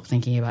something to stop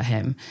thinking about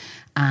him.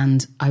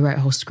 And I wrote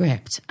a whole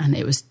script, and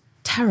it was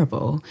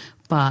terrible,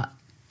 but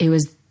it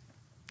was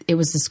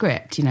the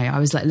script. I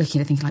was like looking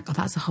at it thinking like, oh,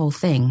 that's a whole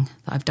thing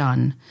that I've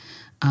done.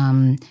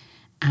 And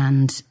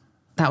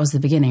that was the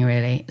beginning,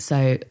 really.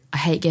 So I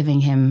hate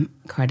giving him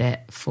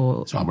credit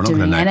for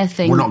doing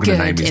anything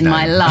good in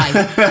my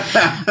life.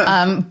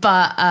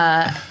 But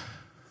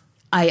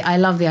I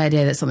love the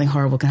idea that something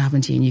horrible can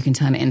happen to you and you can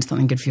turn it into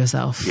something good for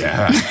yourself.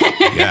 Yeah.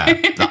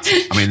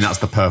 That's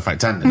the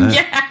perfect ending, isn't it?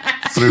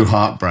 Yeah. Through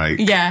heartbreak.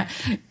 Yeah.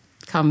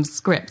 Comes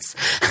scripts.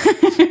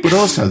 But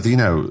also,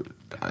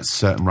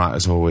 certain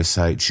writers always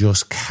say,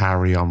 just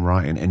carry on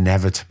writing.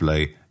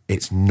 Inevitably,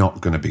 it's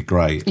not going to be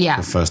great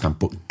the first time,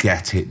 but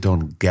get it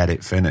done, get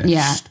it finished.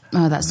 Yeah.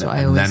 Oh, that's what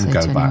I always say to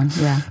anyone.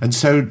 Yeah. And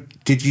so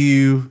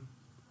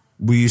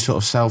were you sort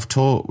of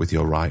self-taught with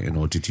your writing,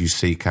 or did you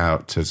seek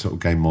out to sort of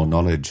gain more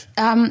knowledge?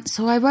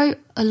 So I wrote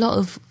a lot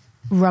of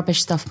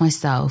rubbish stuff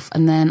myself,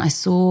 and then I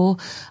saw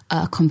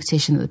a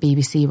competition that the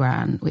BBC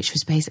ran, which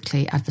was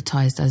basically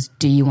advertised as,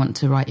 do you want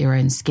to write your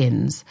own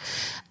skins?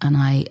 And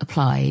I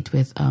applied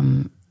with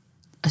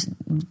a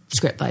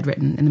script that I'd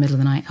written in the middle of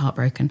the night,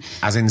 heartbroken.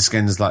 As in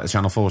Skins, like the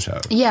Channel 4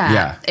 show?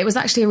 Yeah. It was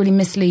actually a really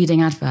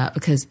misleading advert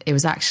because it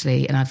was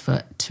actually an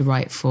advert to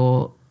write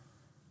for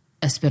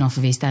a spin-off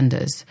of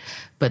EastEnders,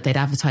 but they'd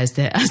advertised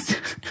it as,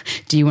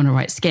 do you want to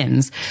write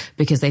Skins?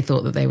 Because they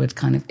thought that they were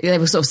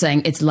sort of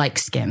saying it's like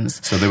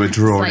Skins. So they were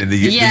drawing in the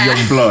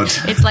young blood.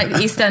 It's like the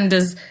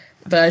EastEnders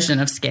version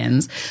of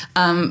Skins.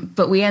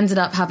 But we ended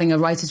up having a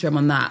writer's room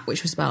on that,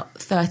 which was about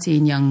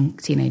 13 young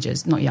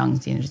teenagers, not young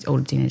teenagers,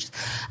 older teenagers.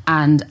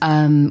 And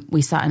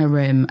we sat in a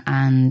room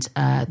and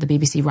the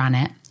BBC ran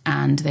it,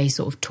 and they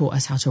sort of taught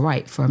us how to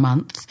write for a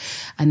month.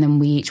 And then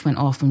we each went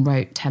off and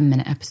wrote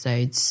 10-minute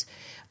episodes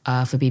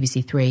for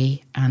BBC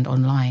Three and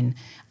online.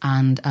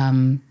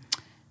 And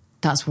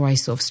that's where I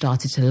sort of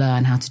started to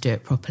learn how to do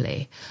it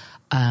properly.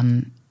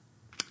 And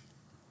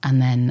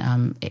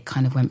then it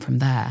kind of went from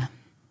there.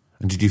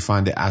 And did you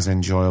find it as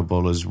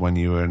enjoyable as when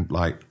you were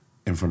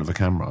in front of a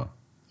camera?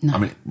 No. I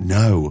mean,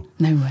 no.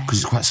 No way. Because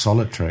it's quite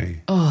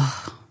solitary.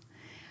 Oh,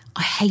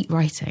 I hate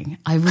writing.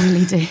 I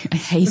really do. I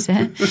hate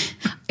it.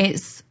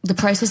 The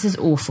process is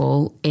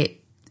awful.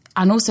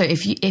 And also,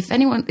 if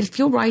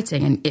you're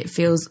writing and it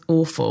feels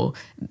awful,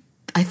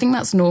 I think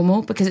that's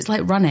normal because it's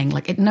like running.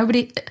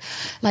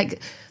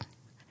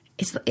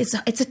 It's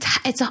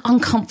an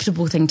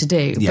uncomfortable thing to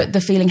do, but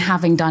the feeling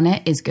having done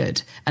it is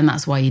good, and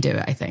that's why you do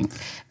it, I think.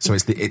 So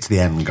it's the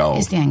end goal.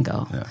 It's the end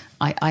goal. Yeah.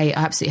 I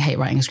absolutely hate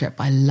writing a script,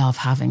 but I love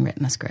having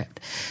written a script.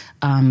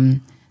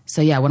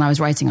 So yeah, when I was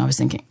writing, I was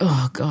thinking,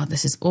 oh God,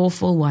 this is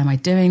awful. Why am I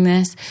doing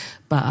this?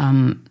 But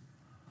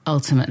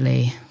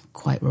ultimately,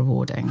 quite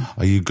rewarding.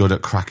 Are you good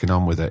at cracking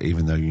on with it,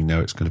 even though you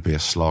know it's going to be a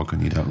slog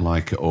and you don't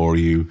like it? Or are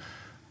you...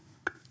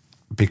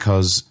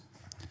 Because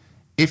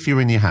if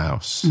you're in your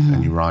house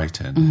and you're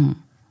writing,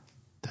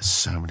 there's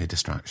so many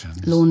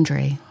distractions.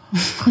 Laundry.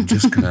 I'm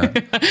just going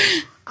to...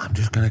 I'm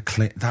just going to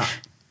clean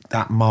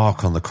that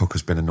mark on the cook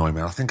has been annoying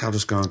me. I think I'll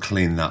just go and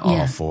clean that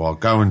off, or I'll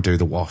go and do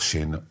the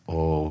washing,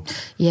 or...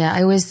 Yeah,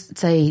 I always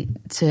say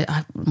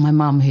to my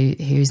mum,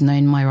 who's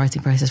known my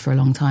writing process for a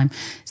long time,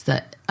 is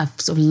that I've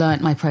sort of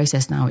learnt my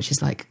process now, which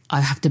is like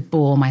I have to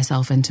bore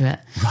myself into it.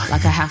 Right.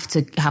 Like I have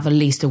to have at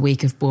least a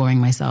week of boring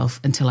myself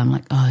until I'm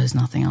like, oh, there's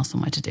nothing else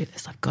on my to-do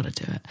list. I've got to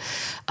do it.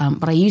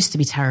 But I used to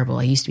be terrible.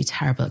 I used to be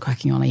terrible at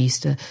cracking on. I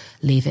used to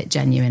leave it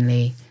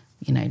genuinely,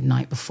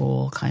 night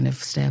before, kind of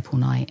stay up all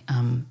night.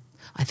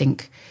 I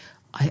think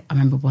I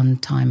remember one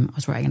time I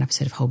was writing an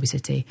episode of Holby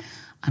City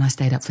and I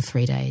stayed up for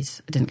 3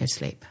 days. I didn't go to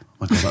sleep. Oh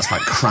my God, that's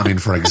like cramming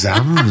for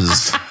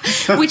exams.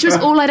 Which was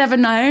all I'd ever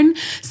known.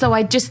 So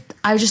I just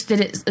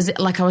did it as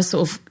like I was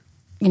sort of,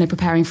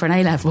 preparing for an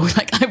A-level,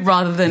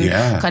 rather than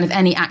kind of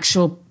any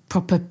actual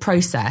proper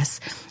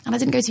process. And I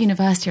didn't go to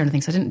university or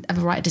anything, so I didn't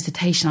ever write a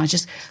dissertation. I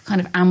just kind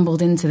of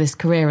ambled into this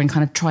career and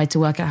kind of tried to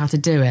work out how to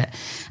do it.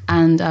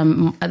 And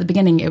at the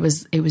beginning, it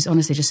was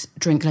honestly just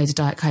drink loads of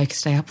Diet Coke,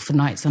 stay up for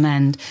nights on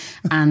end,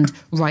 and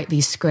write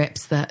these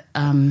scripts that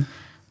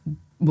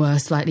were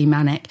slightly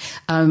manic.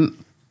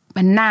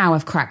 And now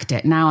I've cracked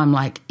it. Now I'm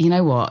like, you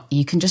know what?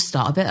 You can just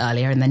start a bit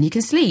earlier and then you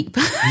can sleep.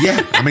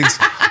 Yeah, I mean,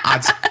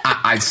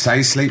 I'd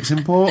say sleep's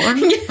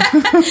important.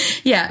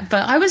 Yeah,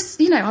 but I was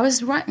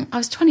writing. I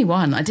was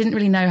 21. I didn't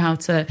really know how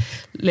to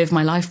live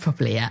my life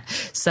properly yet.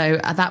 So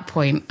at that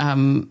point,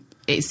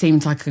 it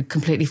seemed like a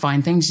completely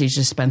fine thing to do,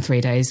 just spend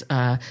 3 days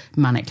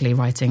manically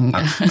writing.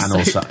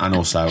 And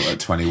also at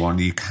 21,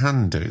 you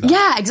can do that.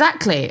 Yeah,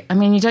 exactly. I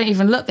mean, you don't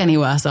even look any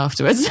worse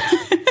afterwards.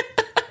 In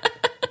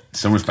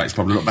some respects,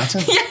 probably look better.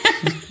 Yeah.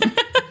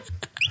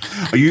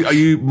 Are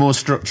you more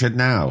structured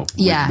now?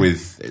 Yeah.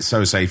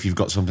 So say if you've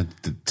got something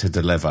to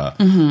deliver,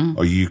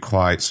 are you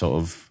quite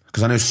sort of...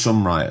 Because I know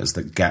some writers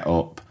that get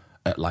up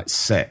at like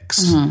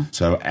 6,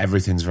 so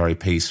everything's very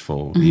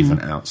peaceful, even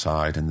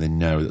outside, and they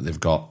know that they've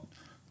got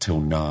till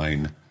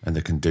 9 and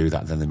they can do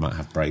that, then they might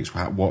have breaks.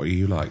 What are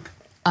you like?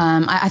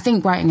 I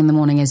think writing in the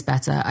morning is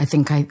better. I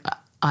think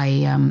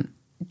I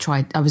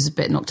tried... I was a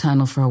bit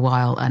nocturnal for a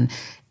while and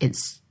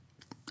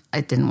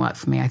it didn't work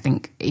for me. I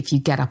think if you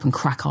get up and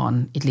crack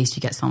on, at least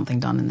you get something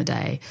done in the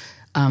day.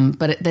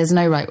 But there's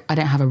no right... I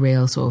don't have a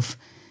real sort of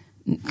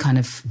kind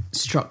of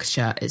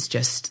structure. It's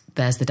just,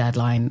 there's the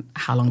deadline.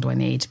 How long do I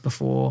need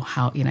before?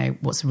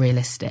 What's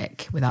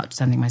realistic without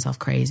sending myself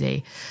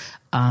crazy?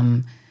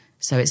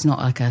 So it's not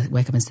like a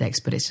wake up in 6,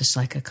 but it's just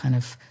like a kind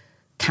of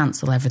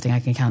cancel everything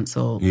I can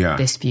cancel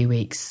this few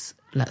weeks.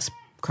 Let's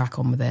crack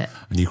on with it.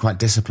 And you're quite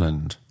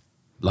disciplined.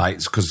 Like,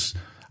 because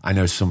I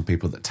know some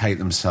people that take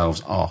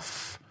themselves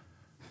off.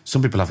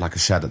 Some people have like a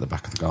shed at the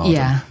back of the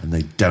garden and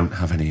they don't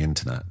have any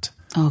internet.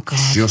 Oh, God.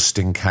 Just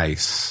in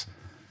case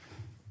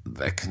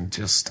they can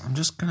I'm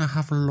just going to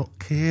have a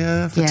look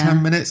here for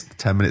 10 minutes.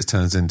 10 minutes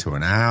turns into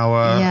an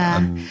hour. Yeah.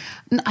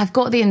 And I've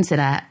got the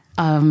internet.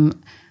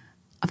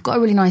 I've got a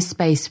really nice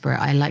space for it.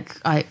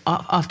 I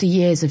after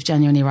years of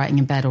genuinely writing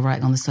in bed or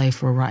writing on the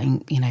sofa or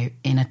writing,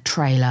 in a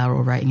trailer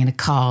or writing in a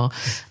car,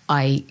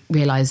 I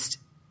realised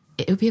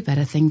it would be a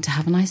better thing to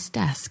have a nice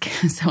desk.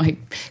 So I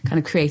kind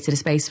of created a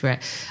space for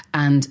it.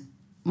 And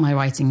my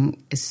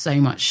writing is so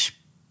much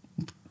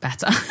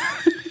better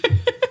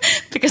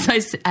because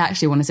I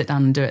actually want to sit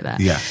down and do it there.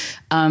 Yeah.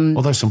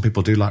 Although some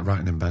people do like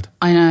writing in bed.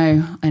 I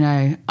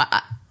know.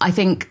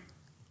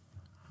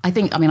 I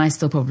think, I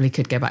still probably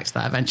could go back to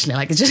that eventually.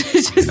 Like, I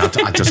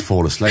just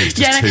fall asleep. It's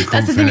just too comfy.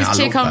 That's the thing, it's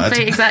too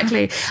comfy,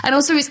 exactly. And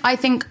also, I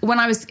think when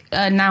I was,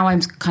 now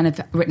I'm kind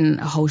of written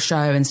a whole show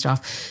and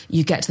stuff,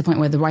 you get to the point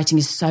where the writing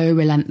is so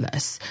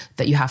relentless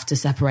that you have to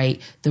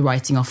separate the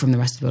writing off from the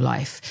rest of your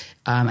life.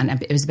 And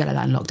it was a bit like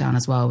that in lockdown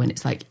as well, when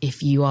it's like,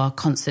 if you are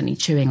constantly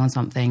chewing on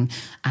something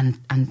and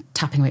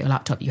tapping away at your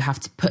laptop, you have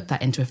to put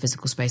that into a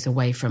physical space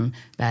away from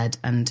bed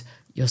and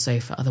your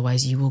sofa,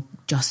 otherwise you will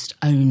just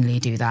only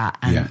do that.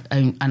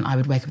 And I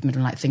would wake up in the middle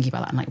of the night thinking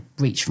about that and like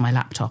reach for my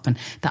laptop, and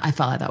that I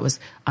felt like that was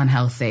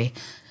unhealthy.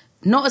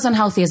 Not as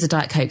unhealthy as a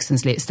Diet Coke and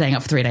staying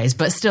up for 3 days,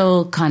 but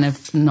still kind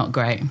of not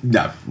great.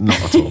 No,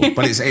 not at all.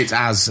 But it's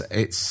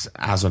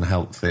as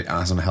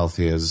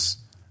unhealthy as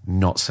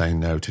not saying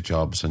no to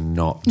jobs and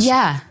not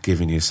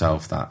giving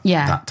yourself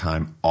that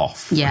time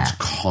off. Yeah. And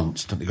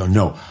constantly go,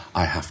 no,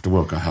 I have to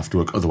work,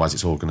 otherwise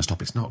it's all going to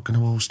stop. It's not going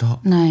to all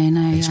stop. No.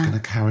 It's going to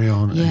carry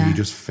on and you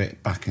just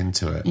fit back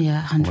into it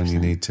 100%. when you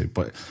need to.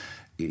 But,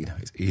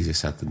 it's easier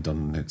said than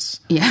done.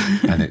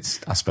 And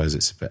I suppose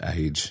it's a bit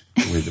age,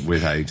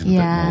 with age and a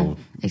bit more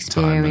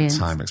experience.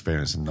 time,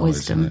 experience and knowledge.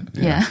 Wisdom. Isn't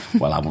it? Yeah.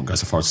 Well, I won't go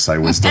so far as to say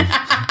wisdom.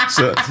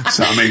 so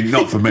I mean,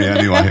 not for me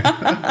anyway.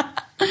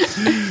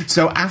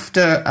 So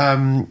after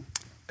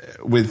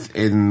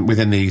within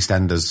the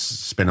EastEnders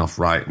spin-off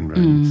writing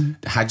room,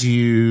 had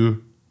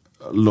you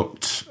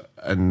looked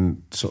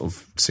and sort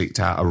of seeked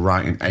out a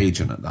writing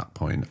agent at that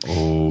point?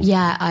 Or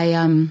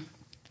I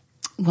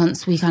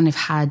once we kind of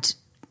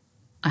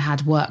I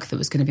had work that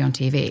was going to be on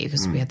TV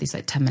because we had these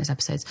like 10 minutes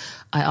episodes.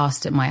 I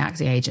asked my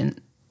acting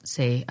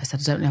agency, I said,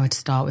 I don't know where to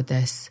start with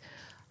this.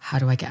 How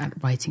do I get a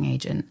writing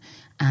agent?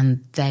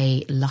 And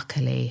they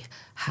luckily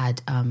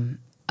had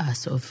a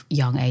sort of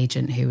young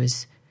agent who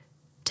was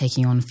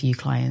taking on a few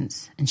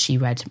clients, and she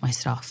read my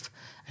stuff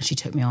and she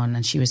took me on,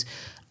 and she was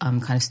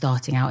kind of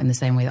starting out in the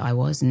same way that I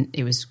was, and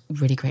it was a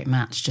really great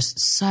match. Just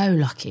so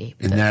lucky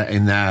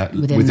within their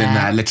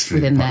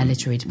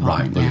literary department.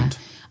 Right, brilliant.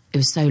 It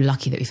was so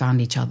lucky that we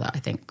found each other. I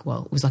think.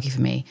 Well, it was lucky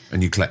for me.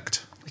 And you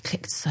clicked. We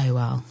clicked so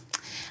well,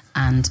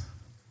 and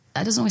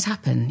that doesn't always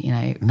happen, you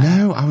know.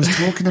 No, I was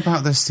talking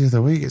about this the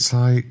other week. It's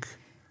like,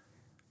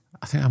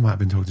 I think I might have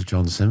been talking to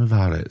John Sim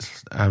about it.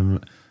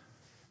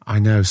 I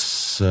know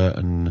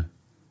certain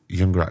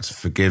younger actors,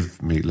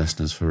 forgive me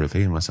listeners for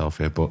revealing myself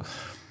here, but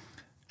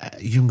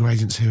younger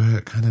agents who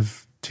are kind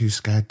of too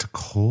scared to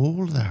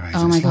call their agents.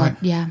 Oh my God, like,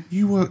 yeah.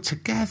 You work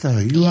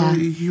together.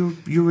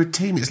 You're a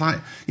team. It's like,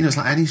 you know, it's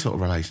like any sort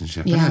of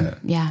relationship, isn't it?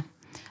 Yeah.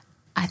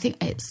 I think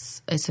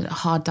it's a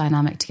hard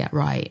dynamic to get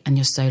right, and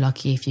you're so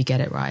lucky if you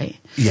get it right.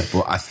 Yeah,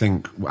 but I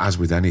think, as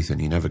with anything,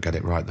 you never get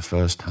it right the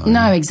first time.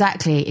 No,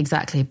 exactly.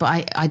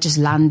 But I just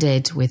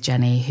landed with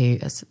Jenny, who,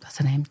 that's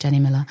her name, Jenny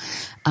Miller,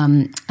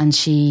 and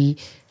she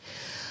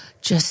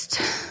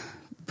just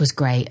was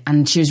great,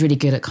 and she was really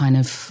good at kind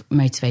of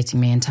motivating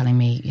me and telling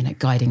me, you know,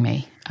 guiding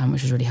me,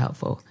 which was really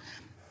helpful.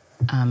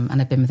 And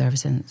I've been with her ever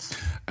since.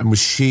 And was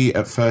she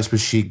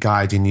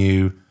guiding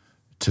you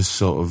to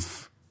sort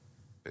of,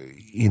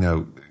 you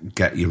know,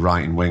 get your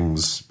writing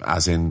wings,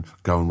 as in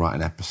go and write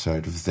an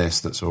episode of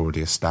this that's already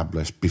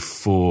established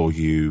before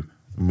you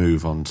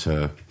move on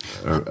to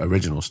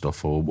original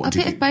stuff, or what? A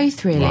bit of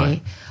both,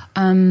 really.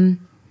 Right.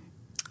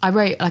 I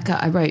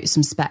wrote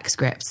some spec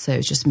scripts, so it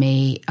was just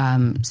me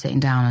sitting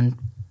down, and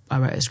I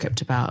wrote a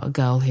script about a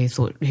girl who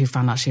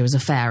found out she was a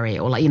fairy,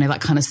 or like, you know, that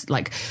kind of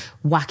like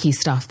wacky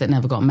stuff that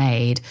never got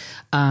made.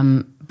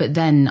 But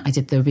then I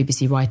did the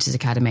BBC Writers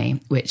Academy,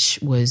 which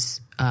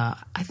was,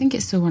 I think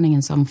it's still running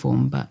in some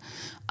form, but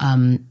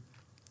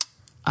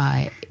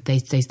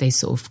they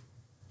sort of,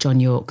 John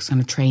Yorke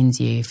kind of trains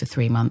you for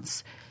 3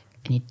 months,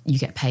 and you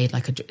get paid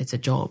like it's a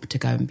job to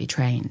go and be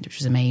trained, which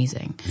was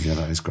amazing. Yeah,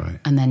 that is great.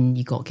 And then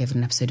you got given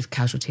an episode of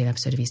Casualty, an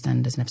episode of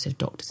EastEnders, an episode of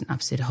Doctors, an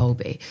episode of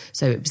Holby.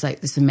 So it was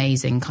like this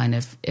amazing kind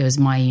of, it was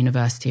my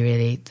university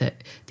really,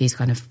 that these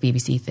kind of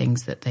BBC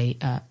things that they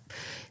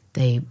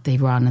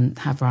run and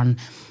have run.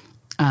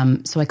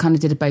 So I kind of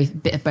did a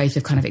bit of both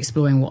of kind of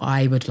exploring what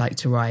I would like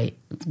to write,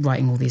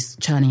 writing all these,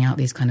 churning out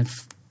these kind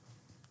of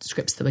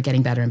scripts that were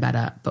getting better and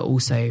better, but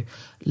also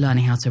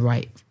learning how to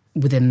write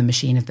within the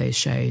machine of those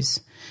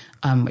shows,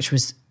 which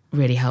was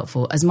really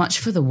helpful, as much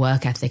for the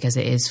work ethic as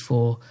it is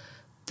for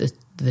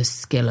the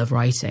skill of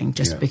writing,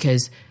 just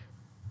because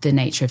the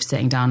nature of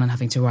sitting down and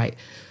having to write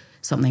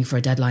something for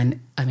a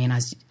deadline, I mean,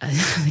 as I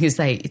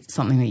say, it's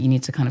something that you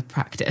need to kind of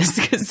practice,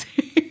 because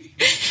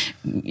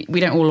we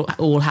don't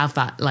all have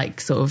that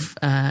like sort of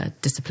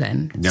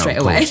discipline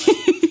straight away.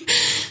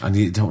 And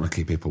you don't want to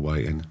keep people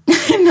waiting.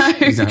 No,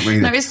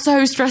 it's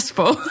so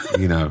stressful.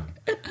 You know,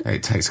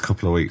 it takes a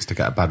couple of weeks to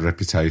get a bad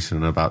reputation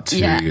and about 2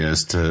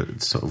 years to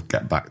sort of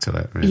get back to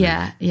it, really.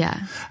 Yeah.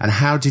 And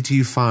how did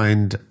you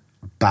find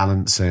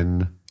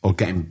balancing, or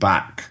getting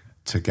back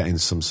to getting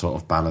some sort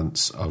of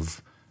balance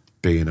of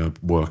being a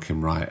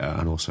working writer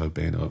and also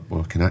being a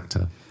working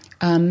actor?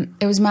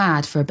 It was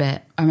mad for a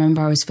bit. I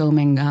remember I was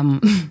filming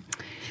an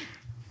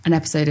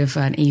episode of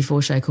an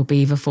E4 show called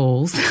Beaver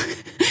Falls,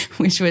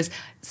 which was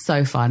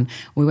so fun.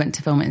 We went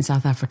to film it in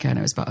South Africa, and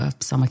it was about a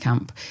summer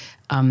camp.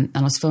 And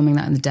I was filming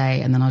that in the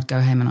day, and then I'd go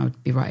home and I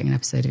would be writing an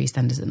episode of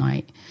EastEnders at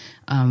night.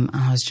 And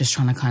I was just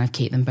trying to kind of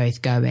keep them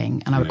both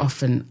going. And I would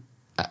often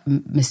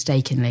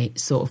mistakenly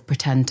sort of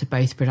pretend to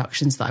both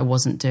productions that I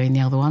wasn't doing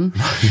the other one.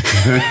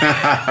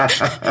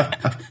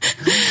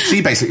 So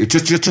you basically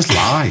just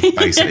lie,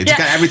 basically, to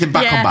get everything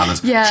back on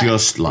balance.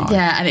 Just lie.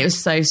 Yeah, and it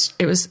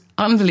was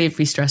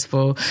unbelievably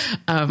stressful.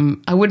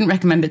 I wouldn't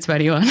recommend it to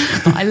anyone,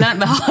 but I learnt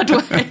the hard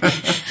way.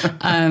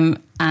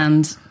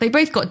 And they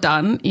both got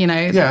done, you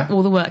know,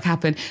 all the work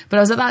happened. But I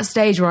was at that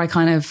stage where I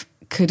kind of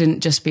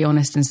couldn't just be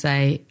honest and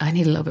say, I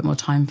need a little bit more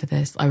time for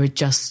this. I would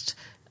just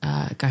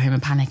go home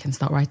and panic and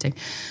start writing.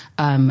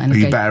 And are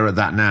you better at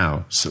that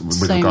now? So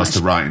with regards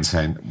to writing,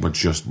 saying, well,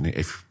 just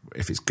if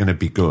it's going to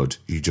be good,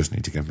 you just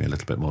need to give me a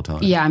little bit more time.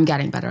 Yeah, I'm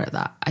getting better at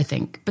that, I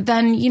think. But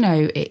then, you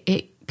know,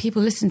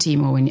 people listen to you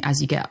more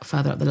as you get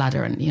further up the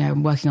ladder. And, you know,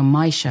 working on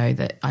my show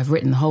that I've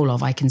written the whole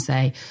of, I can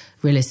say,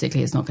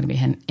 realistically, it's not going to be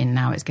in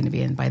now, it's going to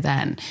be in by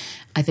then.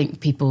 I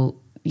think people,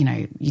 you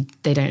know,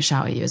 they don't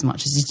shout at you as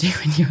much as you do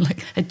when you're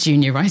like a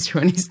junior writer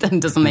on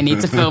EastEnders and they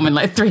need to film in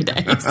like 3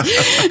 days.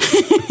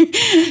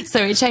 So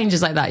it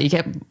changes like that. You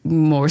get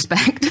more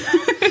respect.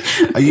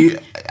 Do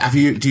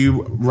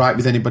you write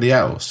with anybody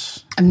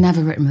else? I've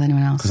never written with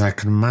anyone else. Because I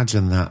can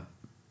imagine that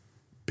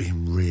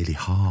being really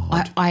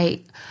hard.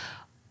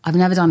 I've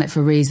never done it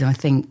for a reason. I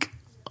think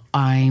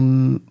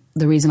the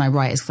reason I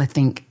write is because I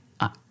think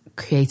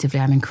creatively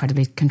I'm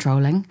incredibly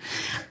controlling.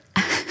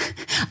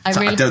 I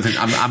don't think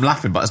I'm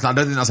laughing, but I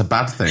don't think that's a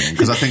bad thing,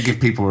 because I think if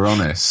people were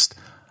honest,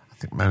 I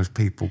think most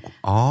people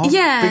are.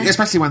 Yeah.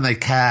 Especially when they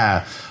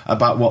care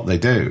about what they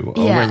do,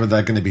 or whether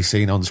they're going to be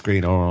seen on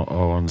screen or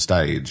on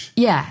stage.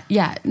 Yeah.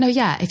 No,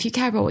 yeah. If you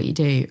care about what you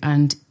do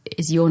and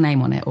is your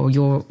name on it or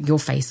your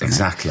face on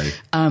Exactly.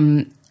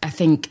 it. I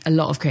think a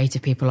lot of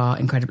creative people are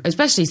incredible,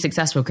 especially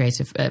successful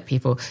creative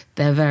people.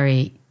 They're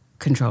very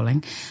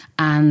controlling.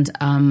 And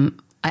I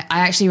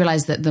actually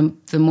realised that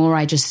the more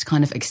I just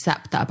kind of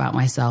accept that about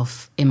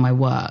myself in my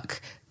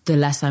work, the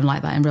less I'm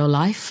like that in real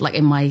life. Like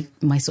in my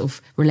sort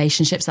of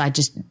relationships, I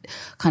just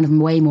kind of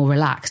way more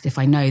relaxed if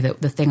I know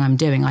that the thing I'm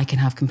doing, I can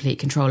have complete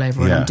control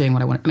over and I'm doing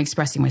what I want. I'm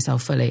expressing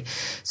myself fully.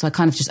 So I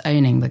kind of just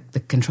owning the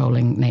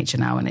controlling nature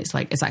now. And it's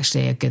like, it's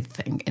actually a good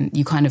thing. And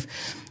you kind of,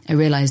 I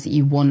realise that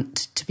you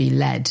want to be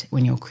led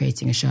when you're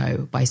creating a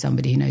show by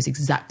somebody who knows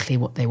exactly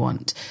what they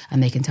want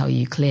and they can tell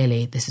you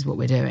clearly, this is what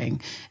we're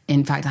doing.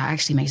 In fact, that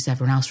actually makes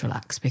everyone else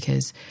relax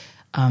because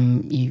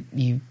you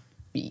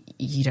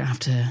don't have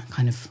to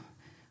kind of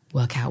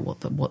work out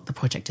what the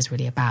project is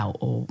really about,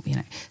 or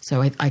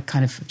so I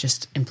kind of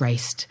just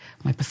embraced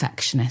my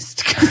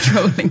perfectionist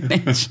controlling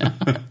nature.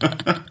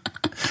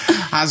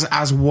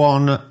 Has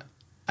one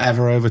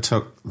ever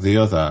overtook the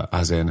other,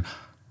 as in,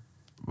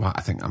 well, I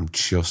think I'm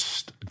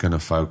just going to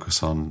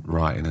focus on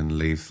writing and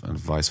leave, and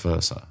vice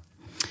versa?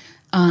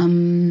 Or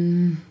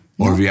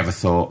have you ever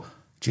thought,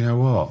 do you know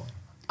what,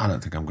 I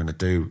don't think I'm going to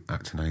do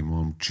acting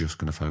anymore, I'm just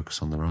going to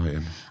focus on the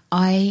writing?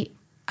 I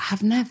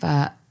have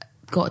never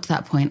got to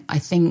that point. I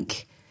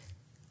think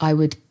I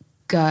would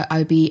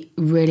be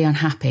really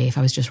unhappy if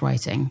I was just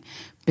writing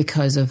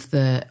because of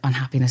the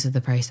unhappiness of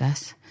the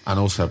process. And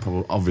also,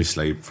 probably,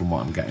 obviously, from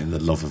what I'm getting, the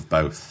love of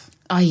both.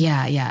 Oh,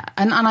 yeah.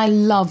 And I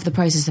love the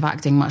process of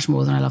acting much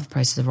more than I love the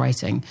process of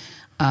writing.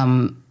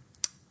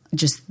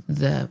 Just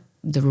the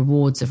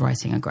rewards of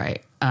writing are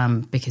great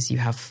because you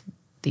have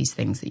these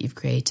things that you've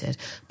created.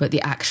 But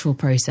the actual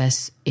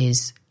process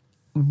is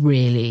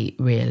really,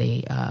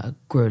 really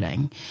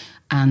grueling.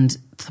 And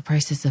the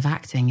process of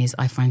acting is,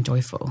 I find,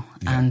 joyful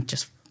and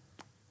just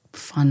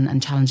fun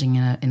and challenging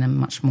in a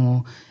much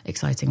more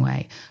exciting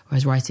way.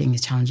 Whereas writing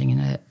is challenging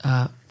in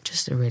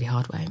just a really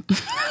hard way.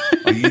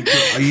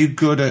 Are you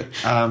good at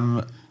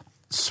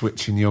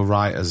switching your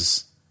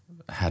writer's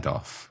head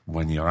off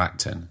when you're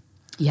acting?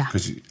 Yeah.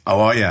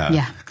 Yeah?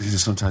 Yeah.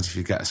 Because sometimes if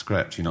you get a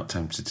script, you're not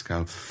tempted to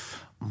go,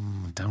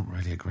 I don't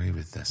really agree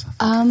with this.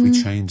 I think if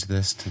we change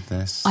this to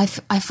this.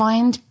 I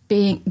find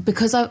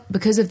because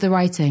of the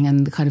writing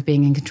and the kind of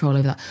being in control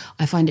over that,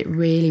 I find it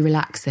really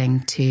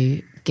relaxing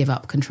to give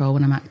up control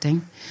when I'm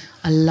acting.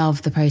 I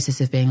love the process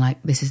of being like,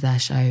 this is their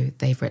show,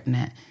 they've written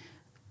it,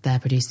 they're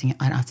producing it,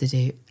 I don't have to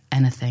do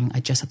anything,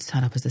 I just have to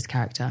turn up as this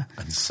character.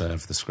 And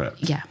serve the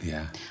script. Yeah.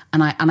 Yeah.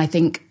 And I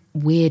think,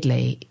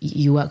 weirdly,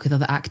 you work with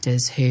other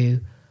actors who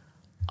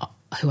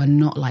are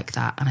not like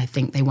that, and I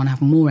think they want to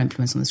have more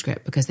influence on the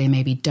script because they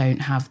maybe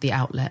don't have the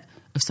outlet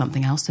of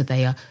something else, so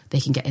they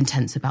can get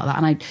intense about that,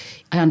 and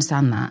I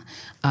understand that,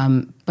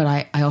 but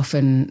I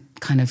often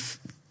kind of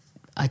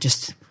I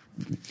just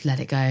let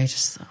it go.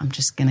 I'm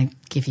just going to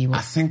give you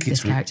what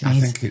this character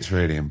needs. I think it's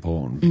really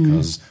important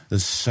because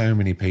there's so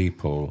many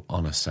people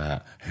on a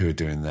set who are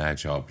doing their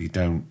job. You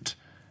don't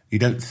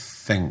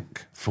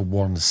think for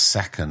 1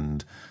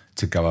 second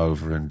to go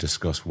over and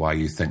discuss why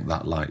you think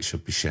that light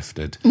should be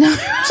shifted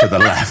to the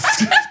left.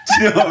 Do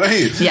you know what I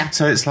mean? Yeah.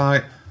 So it's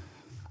like,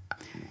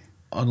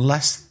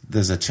 unless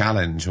there's a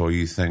challenge or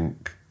you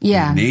think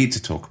you need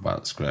to talk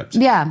about the script,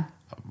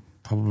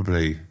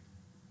 probably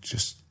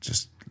just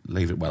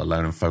leave it well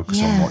alone and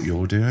focus on what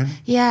you're doing.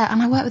 Yeah,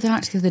 and I worked with an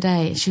actor the other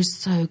day. She was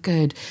so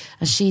good.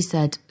 And she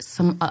said,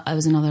 there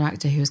was another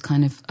actor who was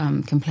kind of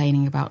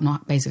complaining about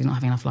basically not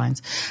having enough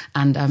lines.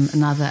 And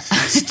another...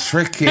 It's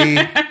tricky.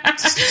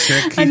 It's a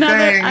tricky thing.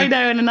 I know,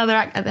 and another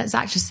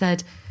actress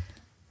said,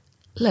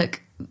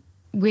 look,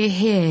 we're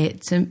here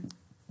to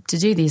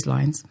do these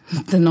lines,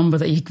 the number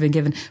that you've been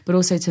given, but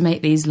also to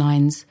make these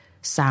lines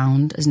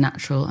sound as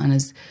natural and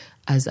as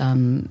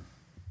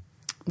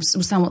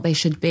sound what they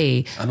should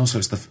be. And also,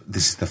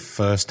 this is the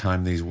first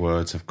time these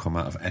words have come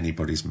out of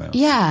anybody's mouth.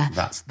 Yeah.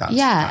 That's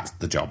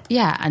the job.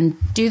 Yeah, and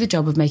do the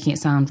job of making it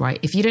sound right.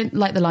 If you don't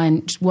like the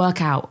line, just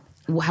work out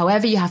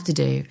however you have to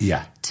do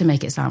to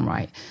make it sound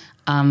right.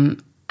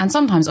 And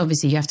sometimes,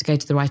 obviously, you have to go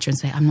to the writer and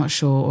say, I'm not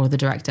sure, or the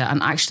director.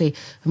 And actually,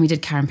 when we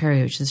did Karen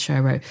Perry, which is the show I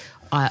wrote,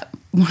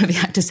 one of the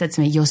actors said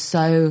to me, you're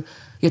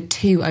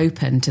too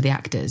open to the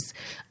actors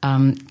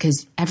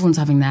because everyone's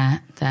having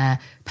their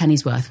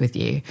penny's worth with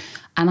you.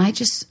 And I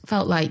just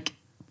felt like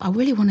I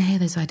really want to hear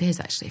those ideas,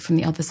 actually, from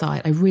the other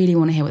side. I really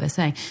want to hear what they're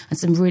saying. And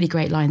some really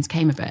great lines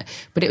came of it.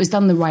 But it was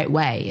done the right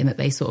way in that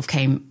they sort of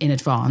came in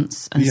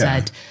advance and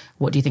said,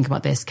 what do you think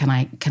about this? Can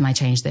I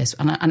change this?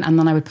 And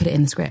then I would put it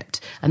in the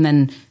script. And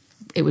then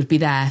it would be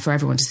there for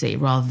everyone to see,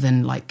 rather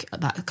than like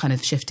that kind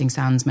of shifting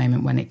sands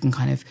moment when it can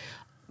kind of...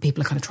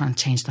 people are kind of trying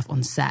to change stuff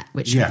on set,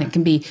 which I think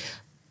can be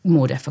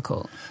more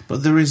difficult.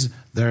 But there is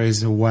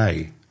a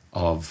way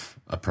of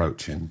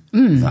approaching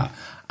that.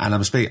 And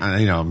I'm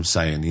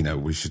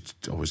saying, we should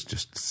always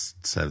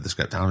just serve the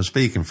script. And I'm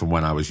speaking from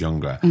when I was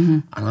younger,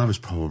 and I was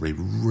probably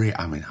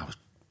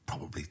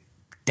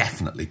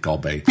definitely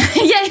gobby.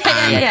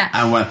 Yeah.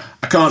 And when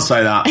I can't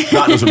say that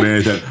doesn't mean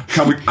anything.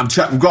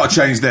 We've got to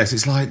change this.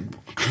 It's like,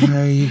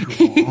 Craig,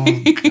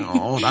 oh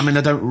God. I mean,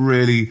 I don't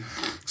really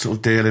sort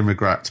of deal in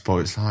regrets, but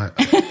it's like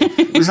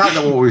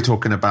what we were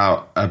talking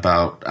about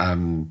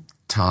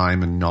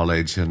time and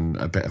knowledge and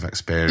a bit of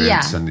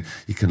experience, and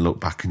you can look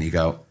back and you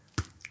go,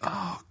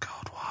 oh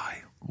God,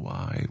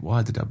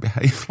 why did I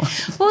behave like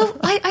that? Well,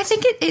 I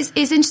think it's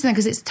interesting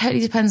because it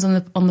totally depends on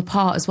the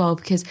part as well,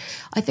 because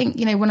I think,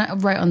 you know, when I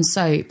wrote on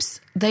soaps,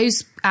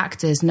 those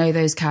actors know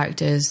those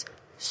characters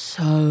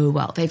so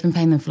well. They've been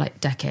playing them for like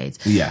decades.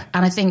 Yeah.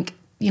 And I think,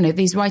 you know,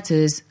 these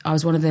writers, I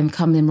was one of them,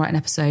 come in, write an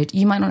episode,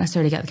 you might not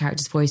necessarily get the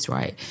character's voice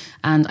right.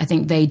 And I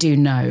think they do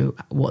know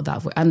what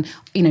that voice... And,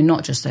 you know,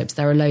 not just soaps.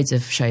 There are loads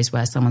of shows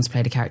where someone's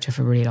played a character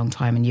for a really long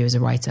time and you as a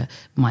writer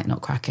might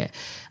not crack it.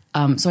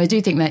 So I do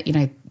think that, you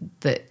know,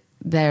 that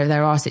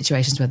there are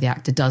situations where the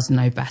actor does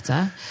know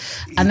better.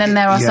 And then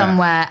there are some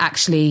where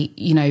actually,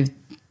 you know,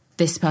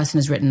 this person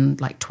has written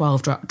like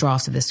 12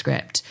 drafts of the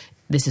script.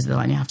 This is the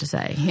line you have to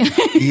say.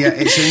 Yeah,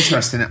 it's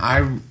interesting.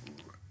 I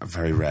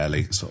very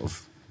rarely sort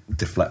of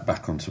deflect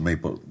back onto me,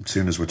 but as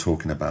soon as we're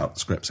talking about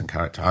scripts and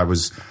character, I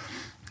was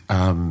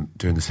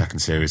doing the second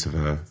series of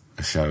a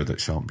show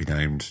that shan't be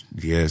named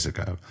years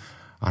ago,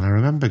 and I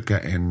remember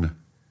getting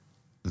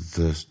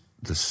the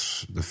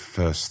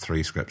first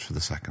 3 scripts for the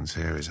second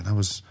series, and I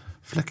was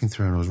flicking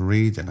through and I was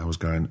reading, I was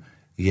going,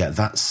 yeah,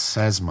 that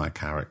says my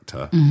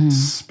character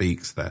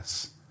speaks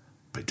this,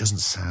 but it doesn't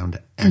sound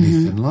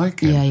anything like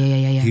him.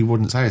 Yeah. He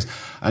wouldn't say this.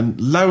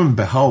 And lo and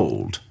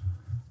behold,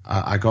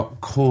 I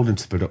got called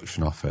into the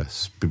production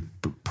office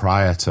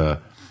prior to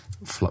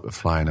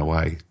flying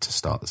away to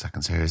start the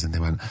second series, and they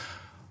went,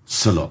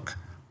 so look,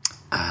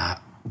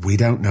 we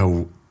don't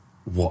know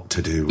what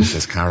to do with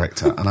this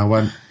character. And I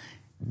went,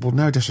 well,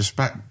 no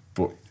disrespect,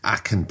 but I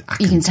can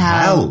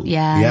tell.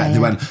 Yeah. And they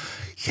went,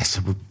 yes,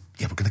 we're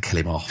going to kill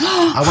him off.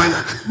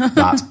 I went,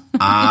 that's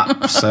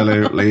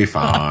absolutely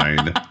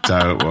fine.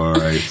 Don't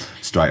worry.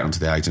 Straight onto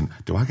the agent.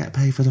 Do I get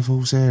paid for the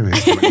full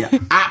series? Went, yeah,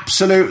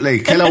 absolutely.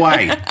 Kill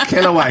away,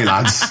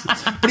 lads.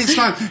 But it's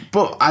like,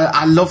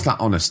 I love that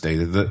honesty.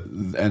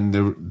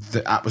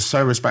 That was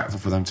so respectful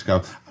for them to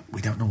go,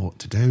 we don't know what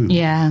to do.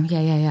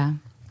 Yeah.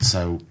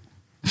 So,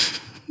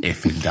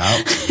 if in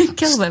doubt,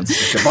 kill them.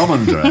 Stick a bomb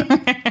under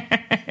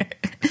it.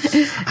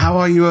 How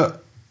are you at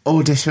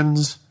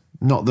auditions?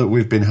 Not that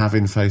we've been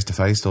having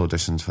face-to-face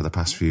auditions for the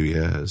past few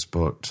years,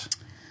 but...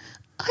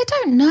 I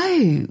don't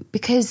know,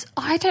 because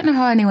I don't know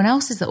how anyone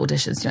else is at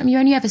auditions. You know,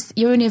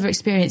 you only ever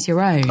experience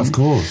your own. Of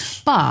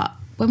course. But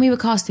when we were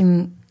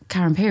casting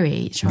Karen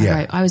Pirie,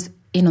 I was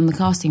in on the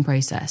casting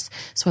process,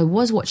 so I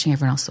was watching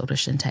everyone else's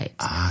audition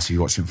tapes. So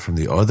you're watching from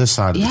the other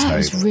side of the tape. Yeah, it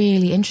was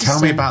really interesting.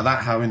 Tell me about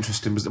that. How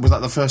interesting was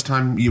that? The first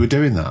time you were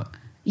doing that?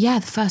 Yeah,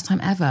 the first time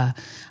ever.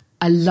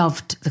 I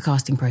loved the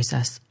casting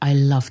process. I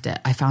loved it.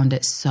 I found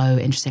it so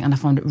interesting, and I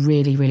found it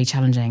really, really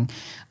challenging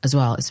as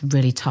well. It's a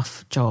really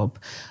tough job.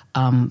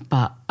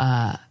 But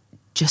I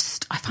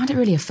found it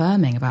really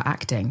affirming about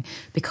acting,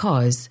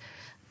 because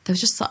there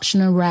was just such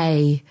an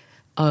array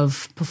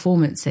of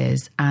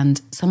performances, and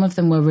some of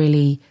them were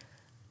really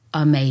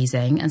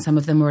amazing and some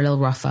of them were a little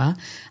rougher.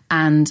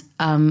 And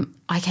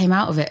I came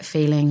out of it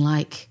feeling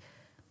like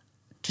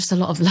just a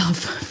lot of love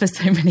for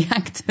so many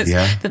actors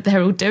that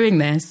they're all doing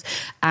this.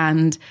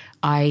 And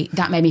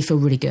that made me feel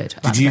really good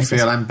about Did you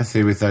feel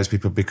empathy with those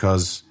people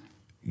because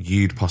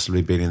you'd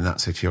possibly been in that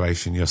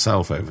situation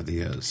yourself over the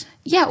years?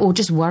 Yeah, or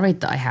just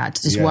worried that I had.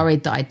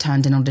 Worried that I'd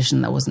turned an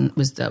audition that was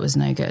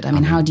no good. I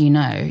mean, how do you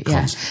know?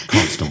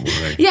 Constant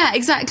worry. Yeah,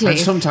 exactly. And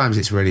sometimes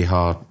it's really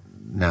hard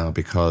now,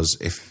 because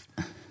if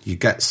you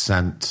get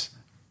sent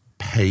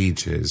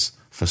pages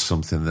for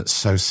something that's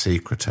so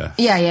secretive.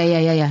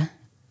 Yeah.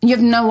 You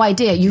have no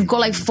idea. You've got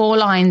like 4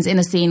 lines in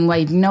a scene where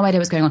you've no idea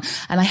what's going on.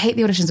 And I hate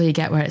the auditions where you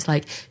get where it's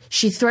like,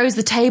 she throws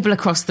the table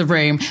across the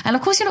room. And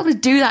of course you're not going to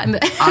do that.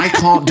 I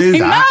can't do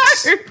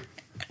that. No!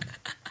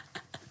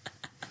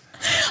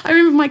 I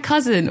remember my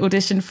cousin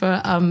auditioned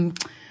for,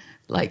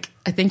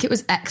 I think it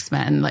was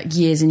X-Men, like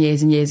years and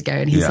years and years ago.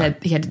 And he said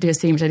he had to do a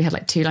scene which only had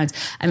like 2 lines.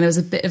 And there was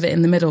a bit of it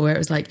in the middle where it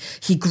was like,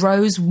 he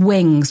grows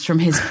wings from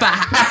his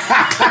back.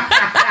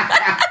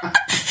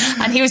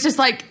 And he was just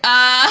like, what do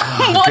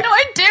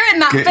I do in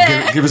that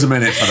bit? Give us a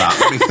minute for that.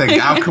 Let me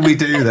think, how can we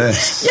do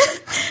this?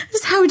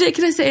 Just how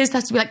ridiculous it is to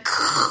have to be like...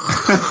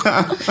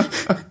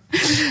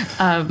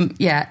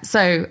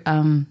 So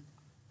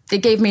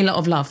it gave me a lot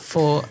of love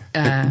for...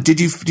 Did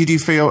you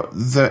feel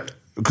that,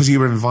 because you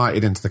were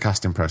invited into the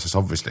casting process,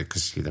 obviously,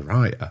 because you're the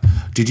writer,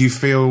 did you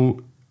feel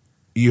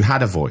you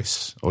had a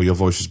voice, or your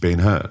voice was being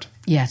heard?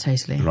 Yeah,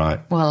 totally. Right.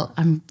 Well,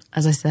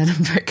 as I said, I'm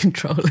very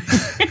controlling.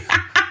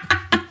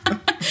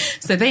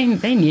 So they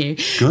knew.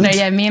 Good. No,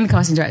 yeah, me and the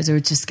casting director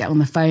would just get on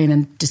the phone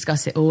and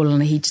discuss it all,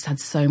 and he just had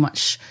so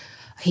much...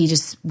 He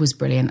just was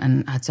brilliant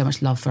and had so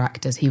much love for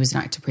actors. He was an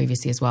actor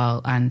previously as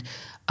well, and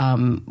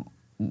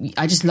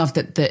I just loved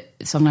that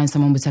sometimes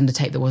someone would send a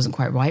tape that wasn't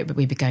quite right, but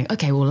we'd be going,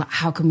 okay, well,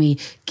 how can we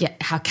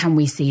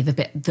see the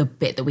bit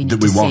that we need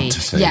that we want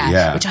to see?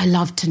 Yeah, which I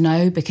love to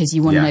know, because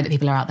you want to know that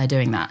people are out there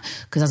doing that.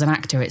 Because as an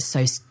actor, it's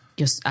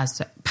you're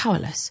as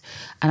powerless.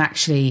 And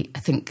actually, I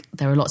think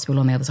there are lots of people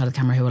on the other side of the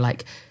camera who are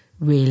like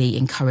really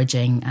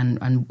encouraging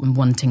and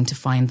wanting to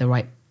find the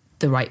right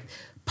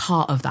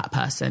part of that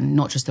person,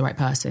 not just the right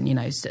person, you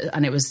know.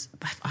 And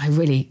I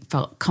really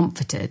felt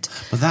comforted.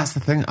 But that's the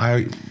thing.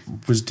 I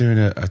was doing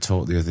a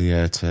talk the other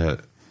year to,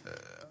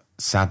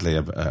 sadly,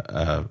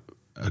 a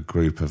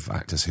group of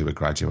actors who were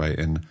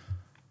graduating,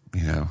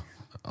 you know,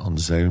 on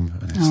Zoom.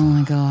 And Oh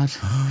my God.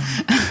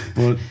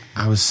 But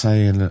I was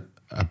saying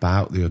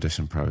about the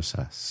audition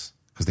process,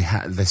 because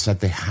they said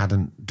they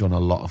hadn't done a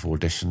lot of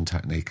audition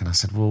technique. And I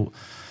said, well,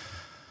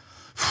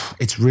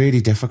 it's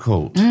really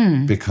difficult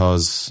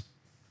because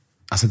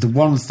I said the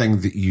one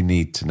thing that you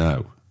need to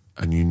know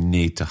and you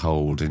need to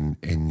hold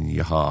in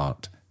your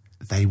heart,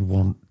 they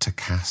want to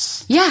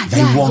cast.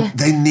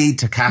 They need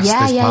to cast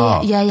this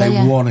part.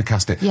 They want to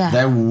cast it. Yeah.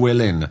 They're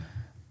willing.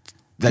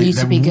 They're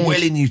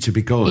willing you to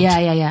be good.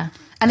 Yeah.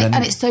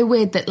 And it's so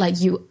weird that like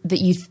you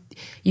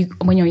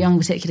when you're young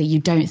particularly, you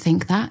don't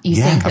think that. You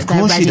think that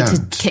they're ready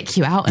to kick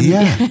you out.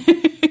 And,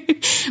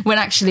 when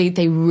actually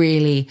they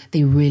really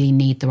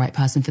need the right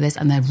person for this,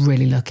 and they're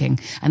really looking.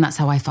 And that's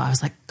how I felt. I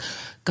was like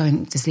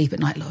going to sleep at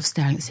night,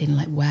 staring at the ceiling,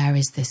 like, where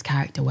is this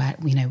character? Where,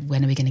 you know,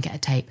 when are we going to get a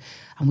tape?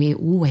 And we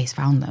always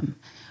found them.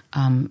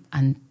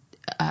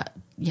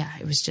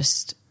 It was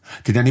just.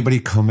 Did anybody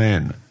come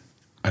in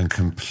and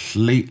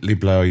completely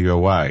blow you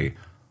away,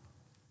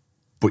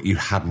 but you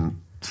hadn't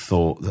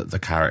thought that the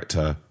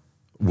character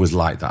was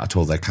like that at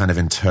all? They kind of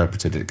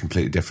interpreted it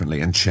completely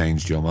differently and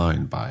changed your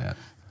mind by it?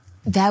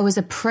 There was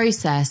a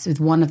process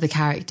with one of the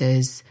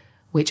characters,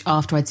 which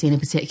after I'd seen a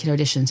particular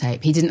audition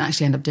tape, he didn't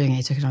actually end up doing it,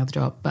 he took another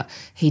job, but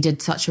he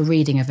did such a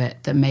reading of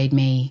it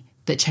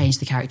that changed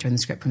the character in the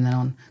script from then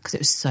on, because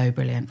it was so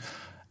brilliant.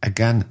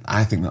 Again,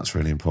 I think that's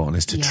really important,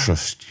 is to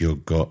trust your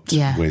gut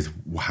with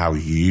how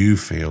you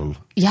feel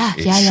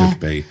it should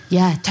be.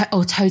 Yeah,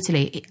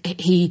 totally.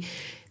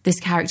 This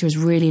character was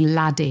really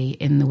laddie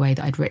in the way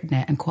that I'd written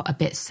it, and quite a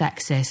bit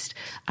sexist.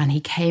 And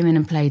he came in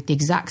and played the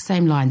exact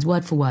same lines,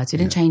 word for word, so he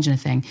didn't change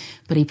anything.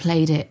 But he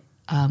played it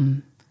a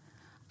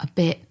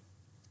bit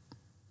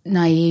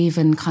naive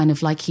and kind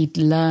of like he'd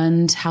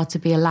learned how to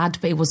be a lad,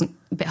 but he wasn't,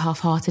 a bit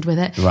half-hearted with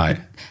it. Right.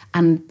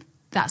 And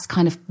that's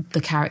kind of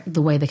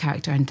the way the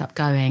character ended up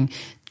going.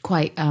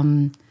 Quite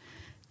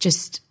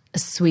just a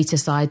sweeter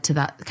side to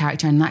that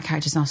character, and that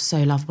character is now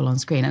so lovable on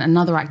screen. And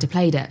another actor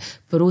played it,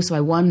 but also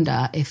I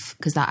wonder if,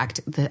 because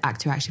the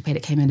actor who actually played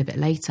it came in a bit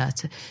later,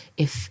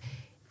 if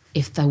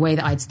the way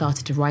that I'd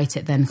started to write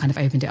it then kind of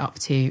opened it up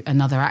to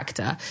another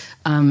actor,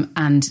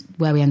 and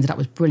where we ended up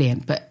was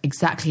brilliant. But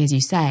exactly as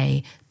you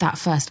say, that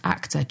first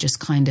actor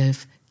just kind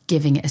of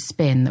giving it a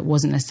spin that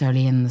wasn't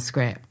necessarily in the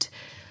script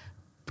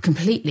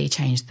completely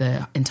changed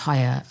the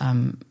entire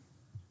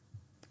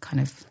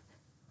kind of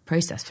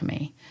process for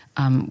me,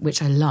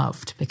 which I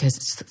loved, because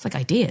it's like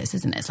ideas,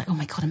 isn't it? It's like, oh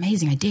my God,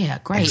 amazing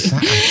idea, great.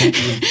 Exactly. I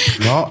think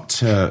you've got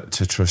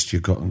to trust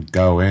your gut and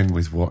go in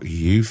with what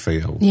you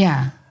feel.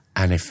 Yeah.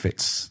 And if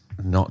it's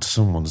not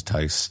someone's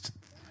taste,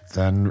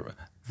 then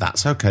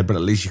that's okay, but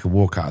at least you can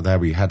walk out of there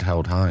with your head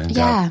held high and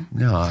go,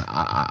 no,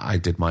 I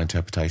did my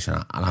interpretation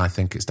and I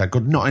think it's that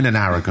good. Not in an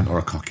arrogant or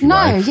a cocky way.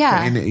 No,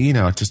 yeah. But in,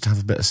 just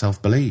have a bit of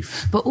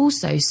self-belief. But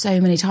also, so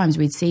many times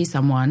we'd see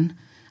someone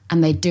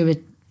and they'd do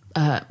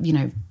a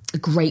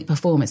great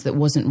performance that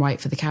wasn't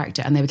right for the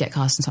character, and they would get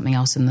cast in something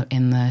else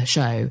in the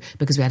show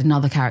because we had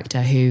another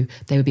character who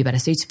they would be better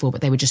suited for,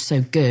 but they were just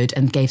so good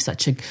and gave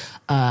such a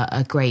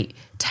great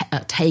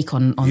take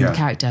on the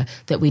character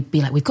that we'd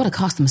be like, we've got to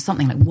cast them as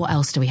something. Like, what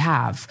else do we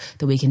have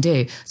that we can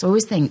do? So I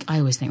always think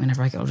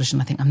whenever I get an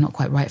audition, I think I'm not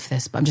quite right for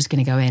this, but I'm just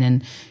going to go in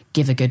and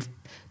give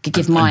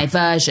my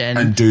version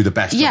and do the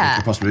best. Yeah,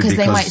 could possibly, because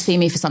they might see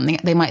me for something.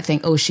 They might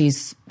think, oh,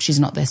 she's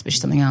not this, but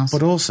she's something else.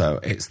 But also,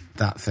 it's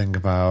that thing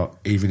about,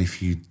 even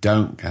if you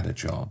don't get a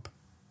job,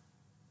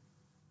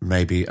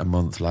 maybe a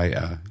month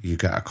later you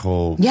get a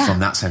call from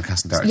that same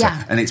casting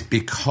director, and it's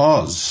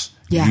because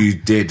you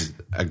did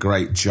a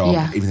great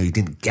job, even though you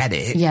didn't get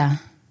it. Yeah,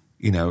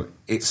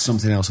 it's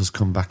something else has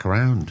come back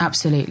around.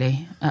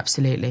 Absolutely.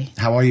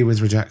 How are you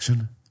with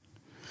rejection?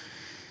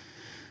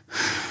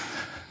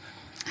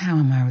 How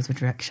am I with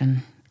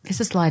rejection? It's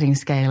a sliding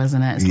scale,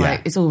 isn't it? It's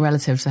like, it's all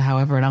relative to how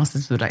everyone else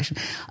is with rejection.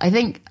 I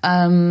think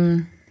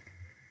Are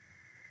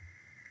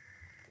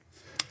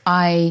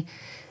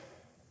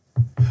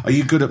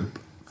you good at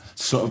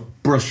sort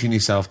of brushing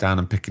yourself down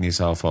and picking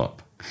yourself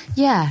up?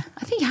 Yeah,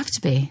 I think you have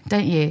to be,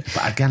 don't you?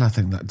 But again, I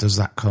think does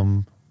that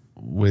come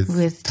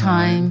with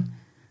time?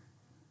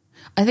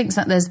 I think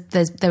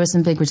there were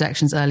some big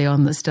rejections early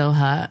on that still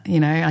hurt,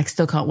 I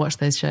still can't watch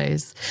those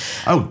shows.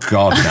 Oh,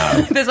 God,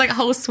 no. There's like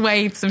whole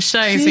swathes of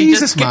shows.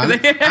 Jesus, man.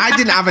 I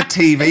didn't have a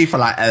TV for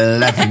like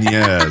 11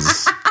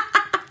 years,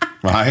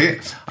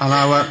 right? And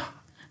I went,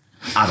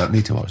 I don't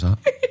need to watch that.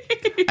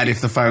 And if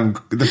the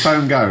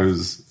phone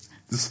goes,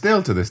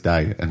 still to this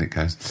day, and it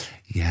goes,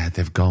 yeah,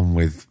 they've gone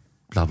with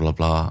blah, blah,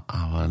 blah.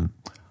 I went,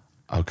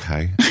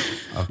 okay.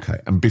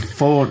 And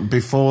before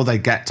they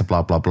get to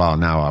blah, blah, blah,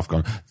 now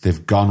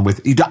they've gone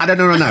with... I don't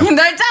know. Don't tell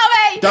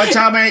me! Don't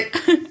tell me.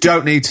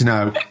 Don't need to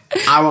know.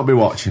 I won't be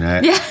watching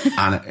it. Yeah.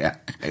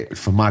 And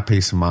for my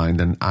peace of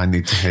mind, and I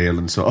need to heal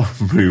and sort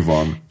of move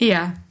on.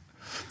 Yeah.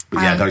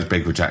 But yeah, those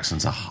big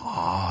rejections are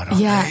hard, aren't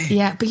they?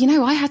 Yeah. But you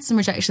know, I had some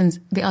rejections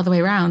the other way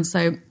around.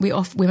 So we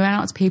went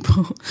out to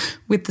people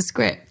with the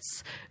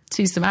scripts,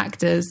 to some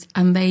actors,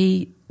 and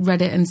they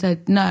read it and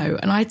said no.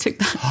 And I took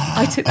that.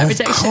 I took that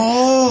rejection.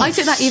 Course. I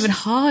took that even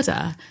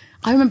harder.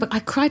 I remember I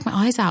cried my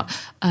eyes out.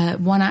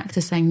 One actor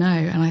saying no,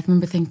 and I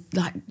remember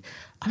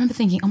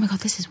thinking, oh my God,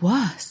 this is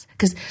worse,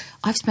 because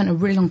I've spent a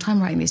really long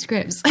time writing these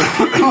scripts.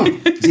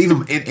 It's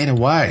even in a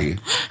way,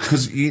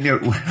 because you know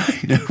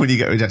when you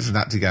get rejected,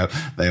 that to go,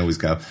 they always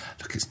go,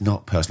 look, it's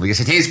not personal. Yes,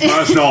 it is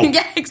personal.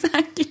 Yeah,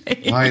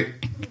 exactly.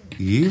 Like,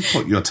 you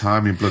put your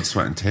time in blood,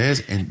 sweat and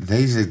tears, and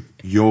these are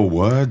your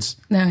words.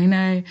 No, I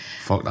know.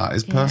 Fuck, that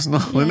is personal,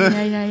 isn't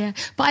it? Yeah.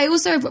 But I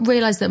also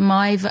realised that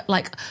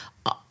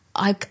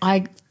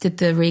I did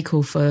the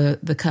recall for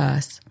The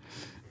Curse,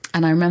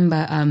 and I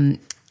remember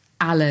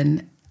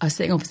Alan, I was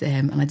sitting opposite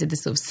him and I did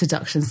this sort of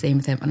seduction scene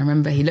with him, and I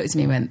remember he looked at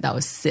me and went, that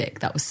was sick.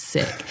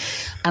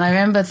 And I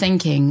remember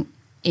thinking,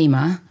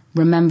 Emma,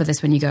 remember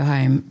this when you go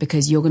home,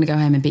 because you're going to go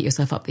home and beat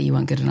yourself up that you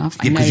weren't good enough.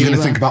 Yeah, because you're going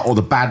to think about all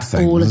the bad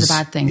things. All of the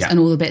bad things, and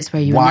all the bits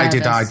where you were nervous.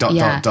 Why did I ...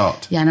 Yeah,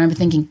 and I remember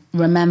thinking,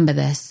 remember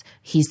this.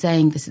 He's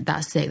saying this,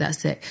 that's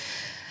sick.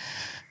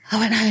 I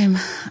went home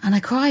and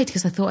I cried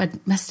because I thought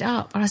I'd messed it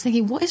up. And I was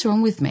thinking, what is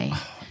wrong with me?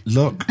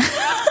 Look,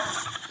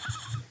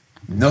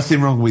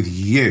 nothing wrong with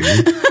you,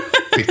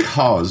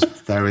 because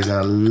there is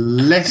a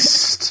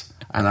list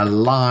and a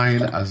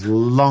line as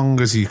long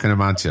as you can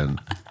imagine.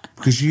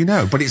 Because you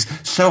know, but it's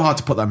so hard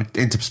to put that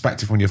into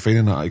perspective when you're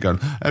feeling that. You're going,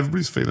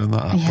 everybody's feeling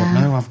that. Yeah. But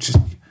no,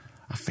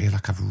 I feel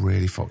like I've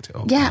really fucked it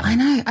up. Yeah, I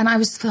know.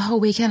 And for the whole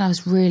weekend, I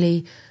was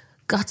really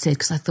gutted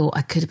because I thought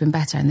I could have been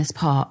better in this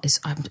part.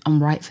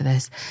 I'm right for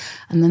this.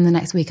 And then the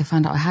next week I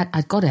found out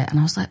I'd got it, and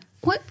I was like,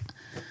 what?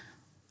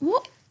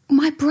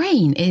 My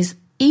brain is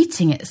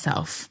eating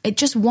itself. It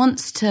just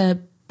wants to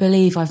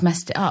believe I've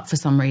messed it up for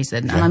some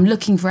reason, and I'm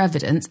looking for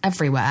evidence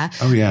everywhere.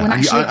 Oh yeah,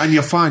 and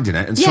you're finding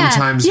it, and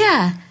sometimes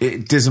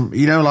it doesn't.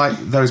 You know, like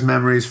those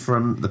memories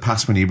from the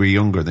past when you were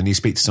younger. Then you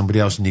speak to somebody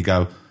else, and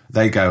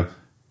they go,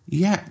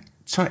 yeah,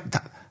 sorry,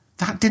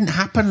 that didn't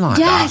happen like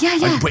that.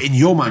 Yeah. But in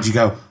your mind, you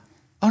go,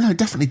 oh no, it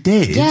definitely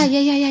did.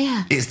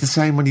 Yeah. It's the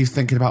same when you're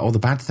thinking about all the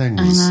bad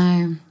things.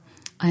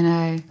 I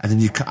know. And then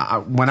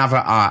whenever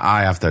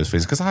I have those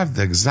feelings, because I have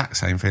the exact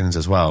same feelings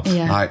as well.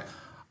 Yeah. Like,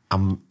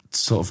 I'm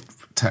sort of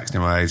texting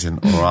my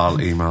agent, or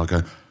I'll email,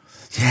 go,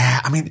 yeah,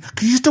 I mean,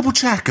 can you just double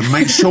check and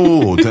make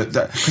sure that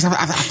because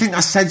I think I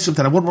said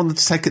something, I wouldn't want them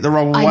to take it the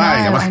wrong way.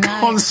 I'm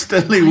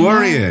constantly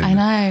worrying. I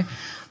know.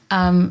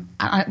 And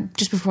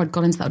just before I'd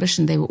gone into the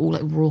audition, they were all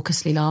like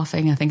raucously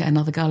laughing. I think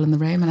another girl in the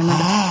room, and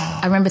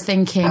I remember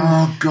thinking,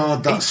 oh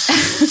God, that's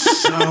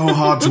so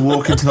hard to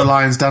walk into the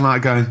Lions Den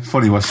like going,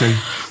 funny, what's he?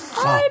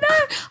 I know.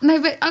 No,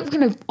 but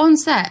on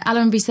set,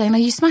 Alan would be saying, "No,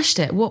 you smashed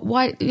it. What?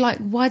 Why? Like,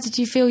 why did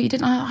you feel you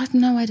didn't?" I have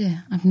no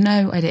idea.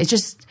 It's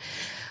just.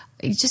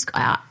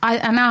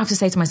 I now have to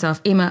say to myself,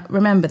 Emma,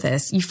 remember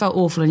this. You felt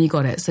awful and you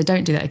got it, so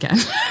don't do that again.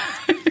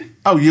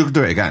 Oh, you'll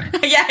do it again.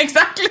 Yeah,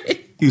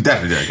 exactly. You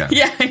definitely do it again.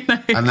 Yeah, I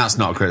know. And that's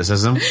not a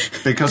criticism,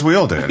 because we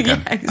all do it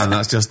again. Yeah, exactly. And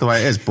that's just the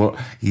way it is. But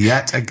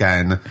yet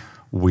again,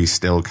 we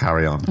still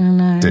carry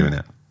on doing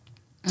it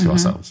to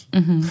ourselves.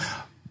 Mm-hmm.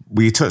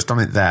 We touched on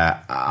it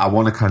there. I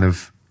want to kind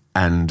of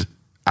end,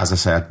 as I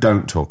say, I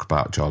don't talk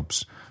about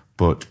jobs,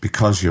 but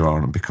because you're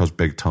on, and because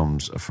Big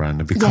Tom's a friend,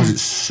 and because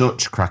it's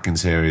such a cracking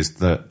series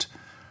that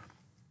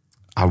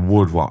I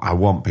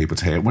want people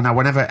to hear it.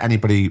 Whenever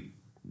anybody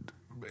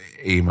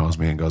emails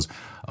me and goes,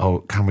 oh,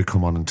 can we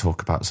come on and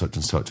talk about such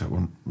and such? I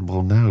went,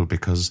 well, no,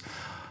 because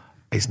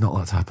it's not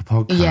that type of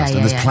podcast.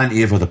 And there's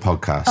plenty of other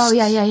podcasts. Oh,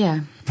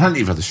 yeah.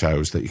 Plenty of other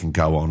shows that you can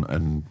go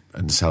on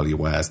and sell your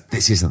wares.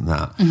 This isn't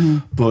that. Mm-hmm.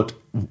 But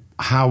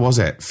how was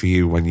it for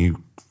you when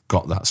you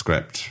got that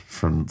script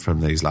from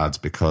these lads?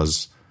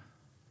 Because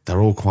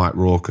they're all quite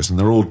raucous, and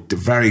they're all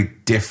very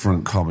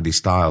different comedy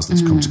styles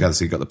that's come together.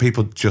 So you've got the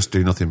People Just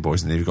Do Nothing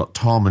boys, and then you've got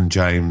Tom and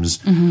James,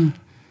 who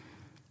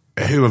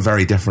are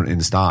very different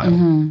in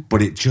style,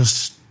 but it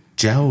just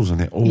gels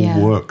and it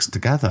all works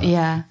together.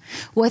 Yeah.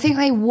 Well, I think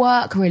they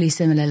work really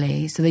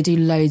similarly, so they do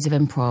loads of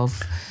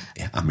improv.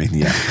 Yeah, I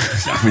mean,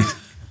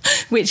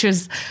 which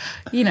was,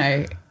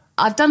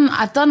 I've done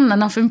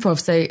enough improv,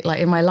 so like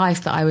in my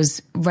life, that I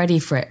was ready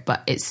for it,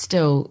 but it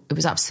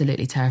was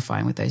absolutely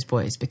terrifying with those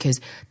boys, because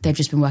they've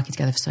just been working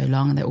together for so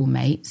long and they're all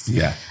mates.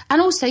 Yeah.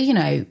 And also,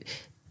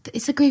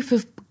 it's a group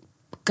of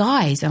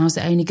guys, and I was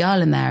the only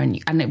girl in there, and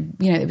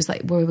it was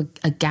like we were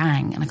a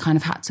gang, and I kind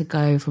of had to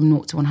go from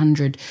 0 to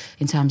 100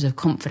 in terms of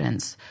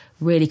confidence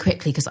really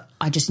quickly, because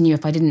I just knew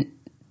if I didn't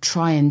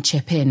try and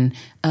chip in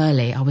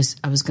early, I was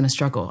going to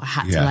struggle. I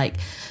had to like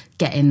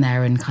get in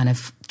there and kind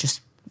of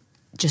just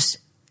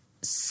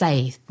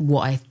say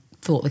what I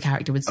thought the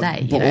character would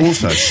say. But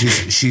also,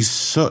 she's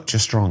such a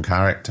strong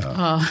character.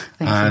 Oh,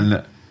 thank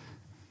you.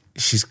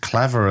 she's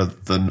cleverer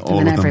than all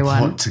of them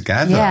everyone. put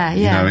together. Yeah.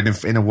 You know,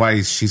 in a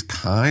way, she's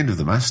kind of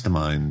the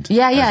mastermind.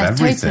 Yeah, of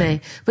everything.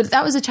 totally. But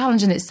that was a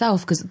challenge in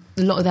itself because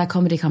a lot of their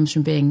comedy comes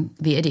from being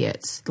the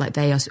idiots. Like,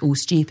 they are all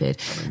stupid.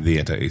 I mean, the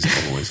idiot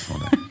is always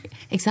funny.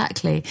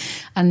 Exactly.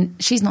 And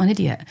she's not an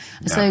idiot.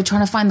 So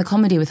trying to find the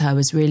comedy with her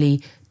was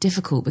really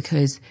difficult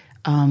because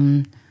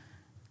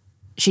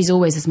she's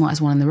always the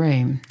smartest one in the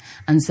room.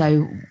 And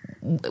so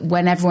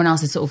when everyone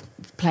else is sort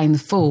of playing the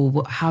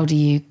fool, how do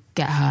you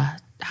get her,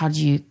 how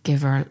do you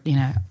give her, you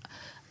know,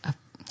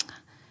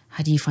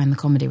 how do you find the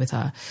comedy with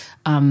her?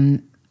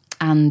 And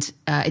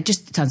it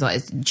just turns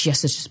out she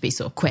has to just be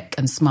sort of quick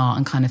and smart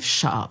and kind of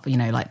shut up, you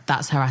know, like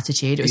that's her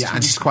attitude. It was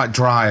and she's quite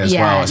dry as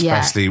well,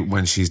 especially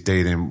when she's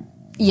dealing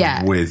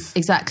with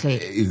exactly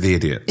the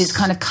idiots. It's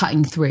kind of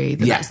cutting through.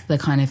 That's the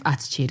kind of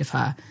attitude of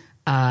her.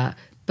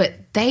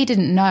 But they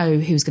didn't know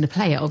who was going to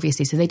play it,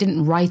 obviously, so they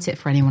didn't write it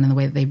for anyone in the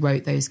way that they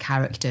wrote those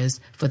characters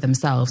for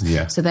themselves.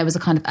 Yeah. So there was a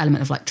kind of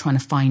element of like trying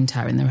to find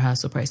her in the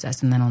rehearsal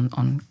process and then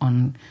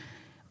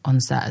on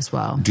set as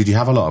well. Did you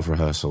have a lot of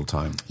rehearsal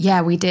time?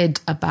 Yeah, we did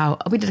a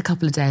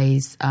couple of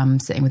days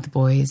sitting with the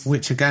boys.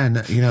 Which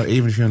again, you know,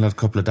 even if you only had a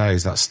couple of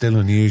days, that's still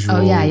unusual.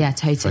 Oh yeah,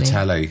 totally. For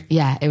telly.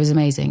 Yeah, it was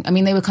amazing. I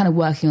mean, they were kind of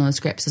working on the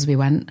scripts as we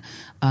went,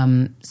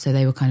 so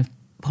they were kind of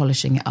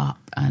polishing it up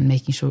and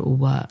making sure it all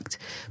worked.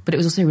 But it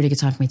was also a really good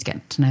time for me to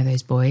get to know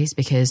those boys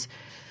because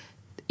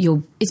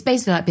it's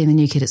basically like being the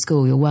new kid at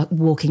school. You're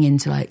walking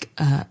into like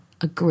a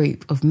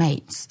group of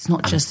mates. It's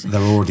not just... They're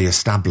already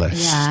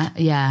established.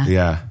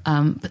 Yeah.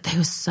 But they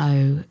were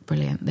so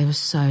brilliant. They were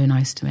so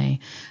nice to me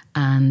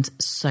and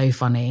so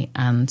funny.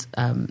 And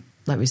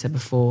like we said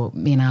before,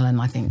 me and Alan,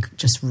 I think,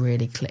 just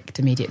really clicked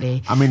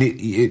immediately. I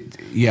mean,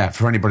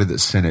 for anybody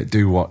that's seen it,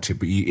 do watch it.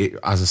 But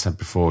as I said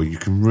before, you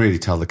can really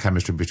tell the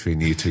chemistry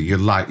between you two.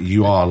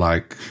 You are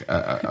like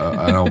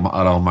an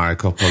old married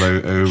couple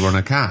who run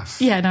a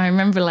cafe. Yeah, and I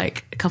remember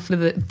like a couple of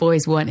the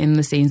boys weren't in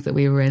the scenes that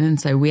we were in,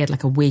 and so we had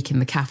like a week in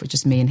the cafe with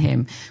just me and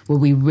him, where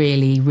we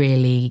really,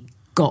 really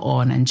got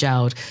on and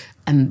gelled.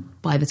 And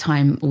by the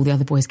time all the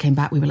other boys came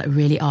back, we were like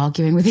really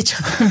arguing with each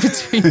other in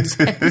between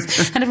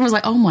takes. And everyone was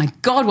like, oh my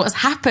God, what's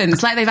happened?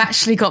 It's like they've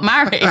actually got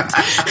married.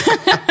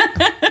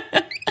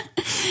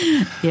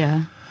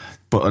 Yeah.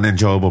 But an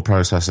enjoyable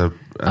process, an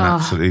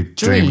absolutely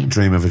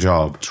dream of a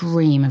job.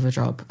 Dream of a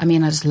job. I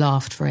mean, I just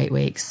laughed for 8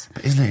 weeks.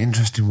 But isn't it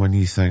interesting when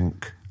you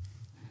think,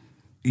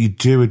 you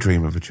do a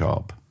dream of a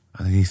job,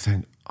 and then you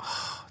think,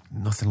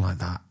 nothing like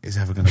that is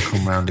ever going to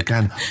come round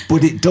again.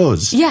 But it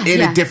does.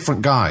 In a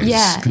different guise.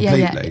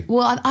 Completely. Yeah.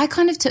 Well, I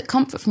kind of took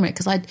comfort from it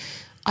because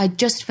I'd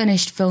just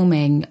finished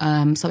filming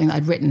something that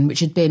I'd written, which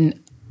had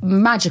been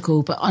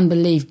magical but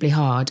unbelievably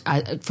hard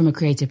from a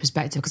creative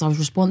perspective because I was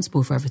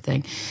responsible for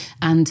everything.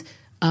 And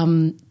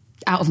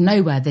out of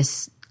nowhere,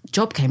 this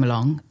job came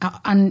along.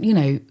 And, you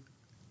know,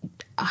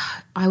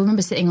 I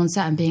remember sitting on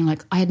set and being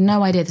like, I had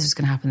no idea this was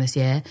going to happen this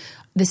year.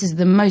 This is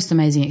the most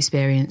amazing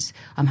experience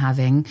I'm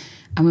having,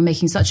 and we're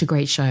making such a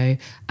great show.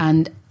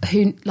 And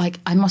who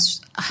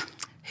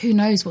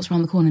knows what's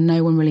around the corner?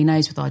 No one really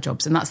knows with our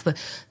jobs, and that's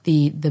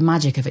the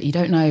magic of it. You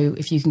don't know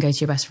if you can go to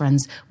your best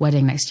friend's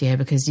wedding next year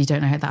because you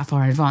don't know it that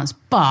far in advance.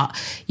 But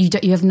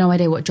you have no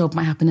idea what job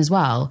might happen as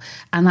well,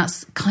 and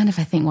that's kind of,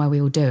 I think, why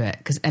we all do it,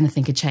 because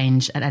anything could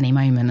change at any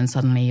moment, and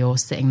suddenly you're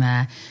sitting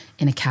there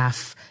in a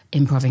cafe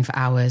improvising for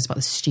hours about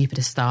the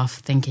stupidest stuff,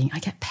 thinking, I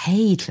get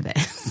paid for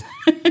this.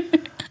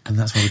 And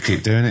that's why we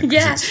keep doing it,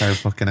 because it's so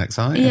fucking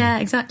exciting. Yeah,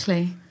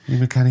 exactly.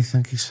 Uma Kenny,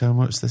 thank you so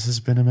much. This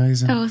has been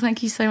amazing. Oh,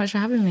 thank you so much for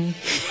having me.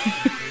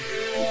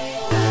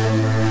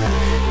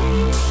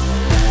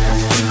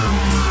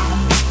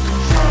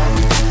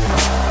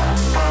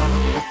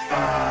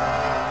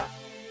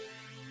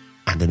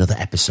 And another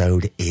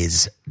episode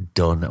is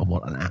done. And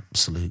what an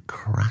absolute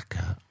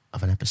cracker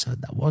of an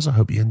episode that was. I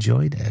hope you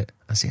enjoyed it.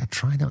 I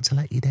try not to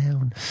let you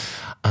down.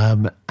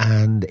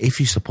 And if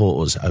you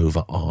support us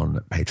over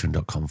on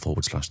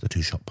patreon.com/The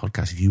Two Shot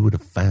Podcast, you would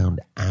have found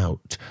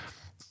out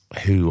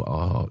who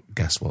our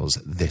guest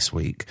was this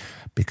week,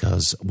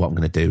 because what I'm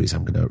going to do is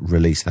I'm going to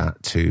release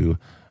that to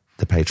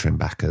the Patreon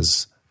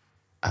backers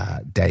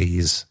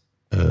days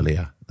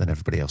earlier than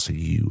everybody else. So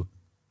you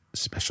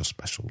special,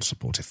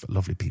 supportive,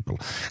 lovely people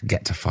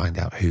get to find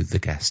out who the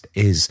guest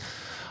is.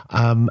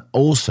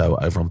 Also,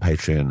 over on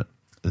Patreon,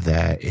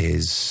 there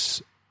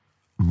is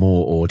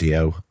more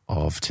audio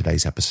of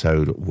today's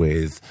episode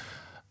with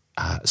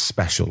a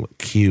special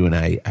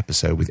Q&A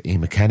episode with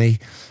Uma Kenny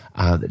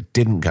that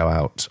didn't go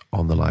out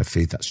on the live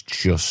feed. That's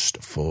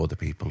just for the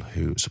people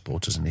who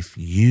support us. And if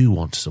you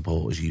want to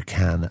support us, you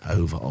can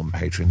over on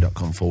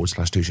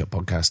patreon.com/Two Shot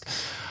Podcast.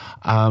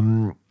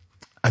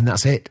 And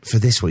that's it for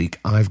this week.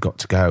 I've got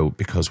to go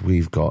because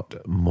we've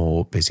got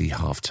more busy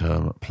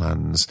half-term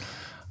plans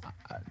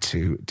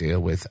to deal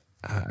with,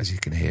 as you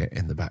can hear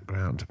in the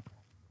background.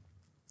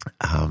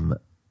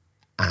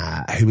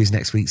 Who is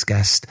next week's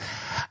guest?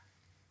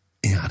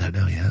 Yeah, I don't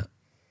know yet.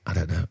 I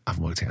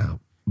haven't worked it out.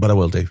 But I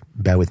will do.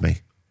 Bear with me.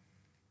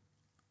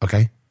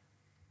 Okay?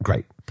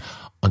 Great.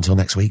 Until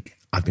next week,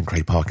 I've been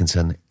Craig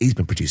Parkinson. He's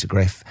been producer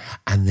Griff.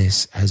 And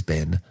this has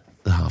been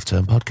the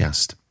Half-Term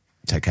Podcast.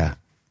 Take care.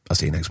 I'll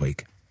see you next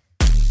week.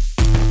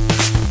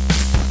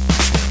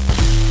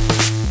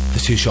 The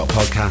Two Shot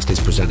Podcast is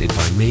presented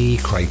by me,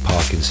 Craig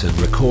Parkinson,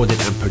 recorded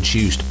and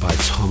produced by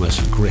Thomas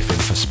Griffin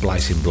for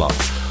Splicing Block.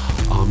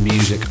 Our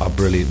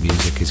brilliant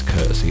music, is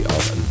courtesy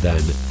of Then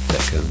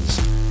Thickens.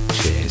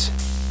 Cheers.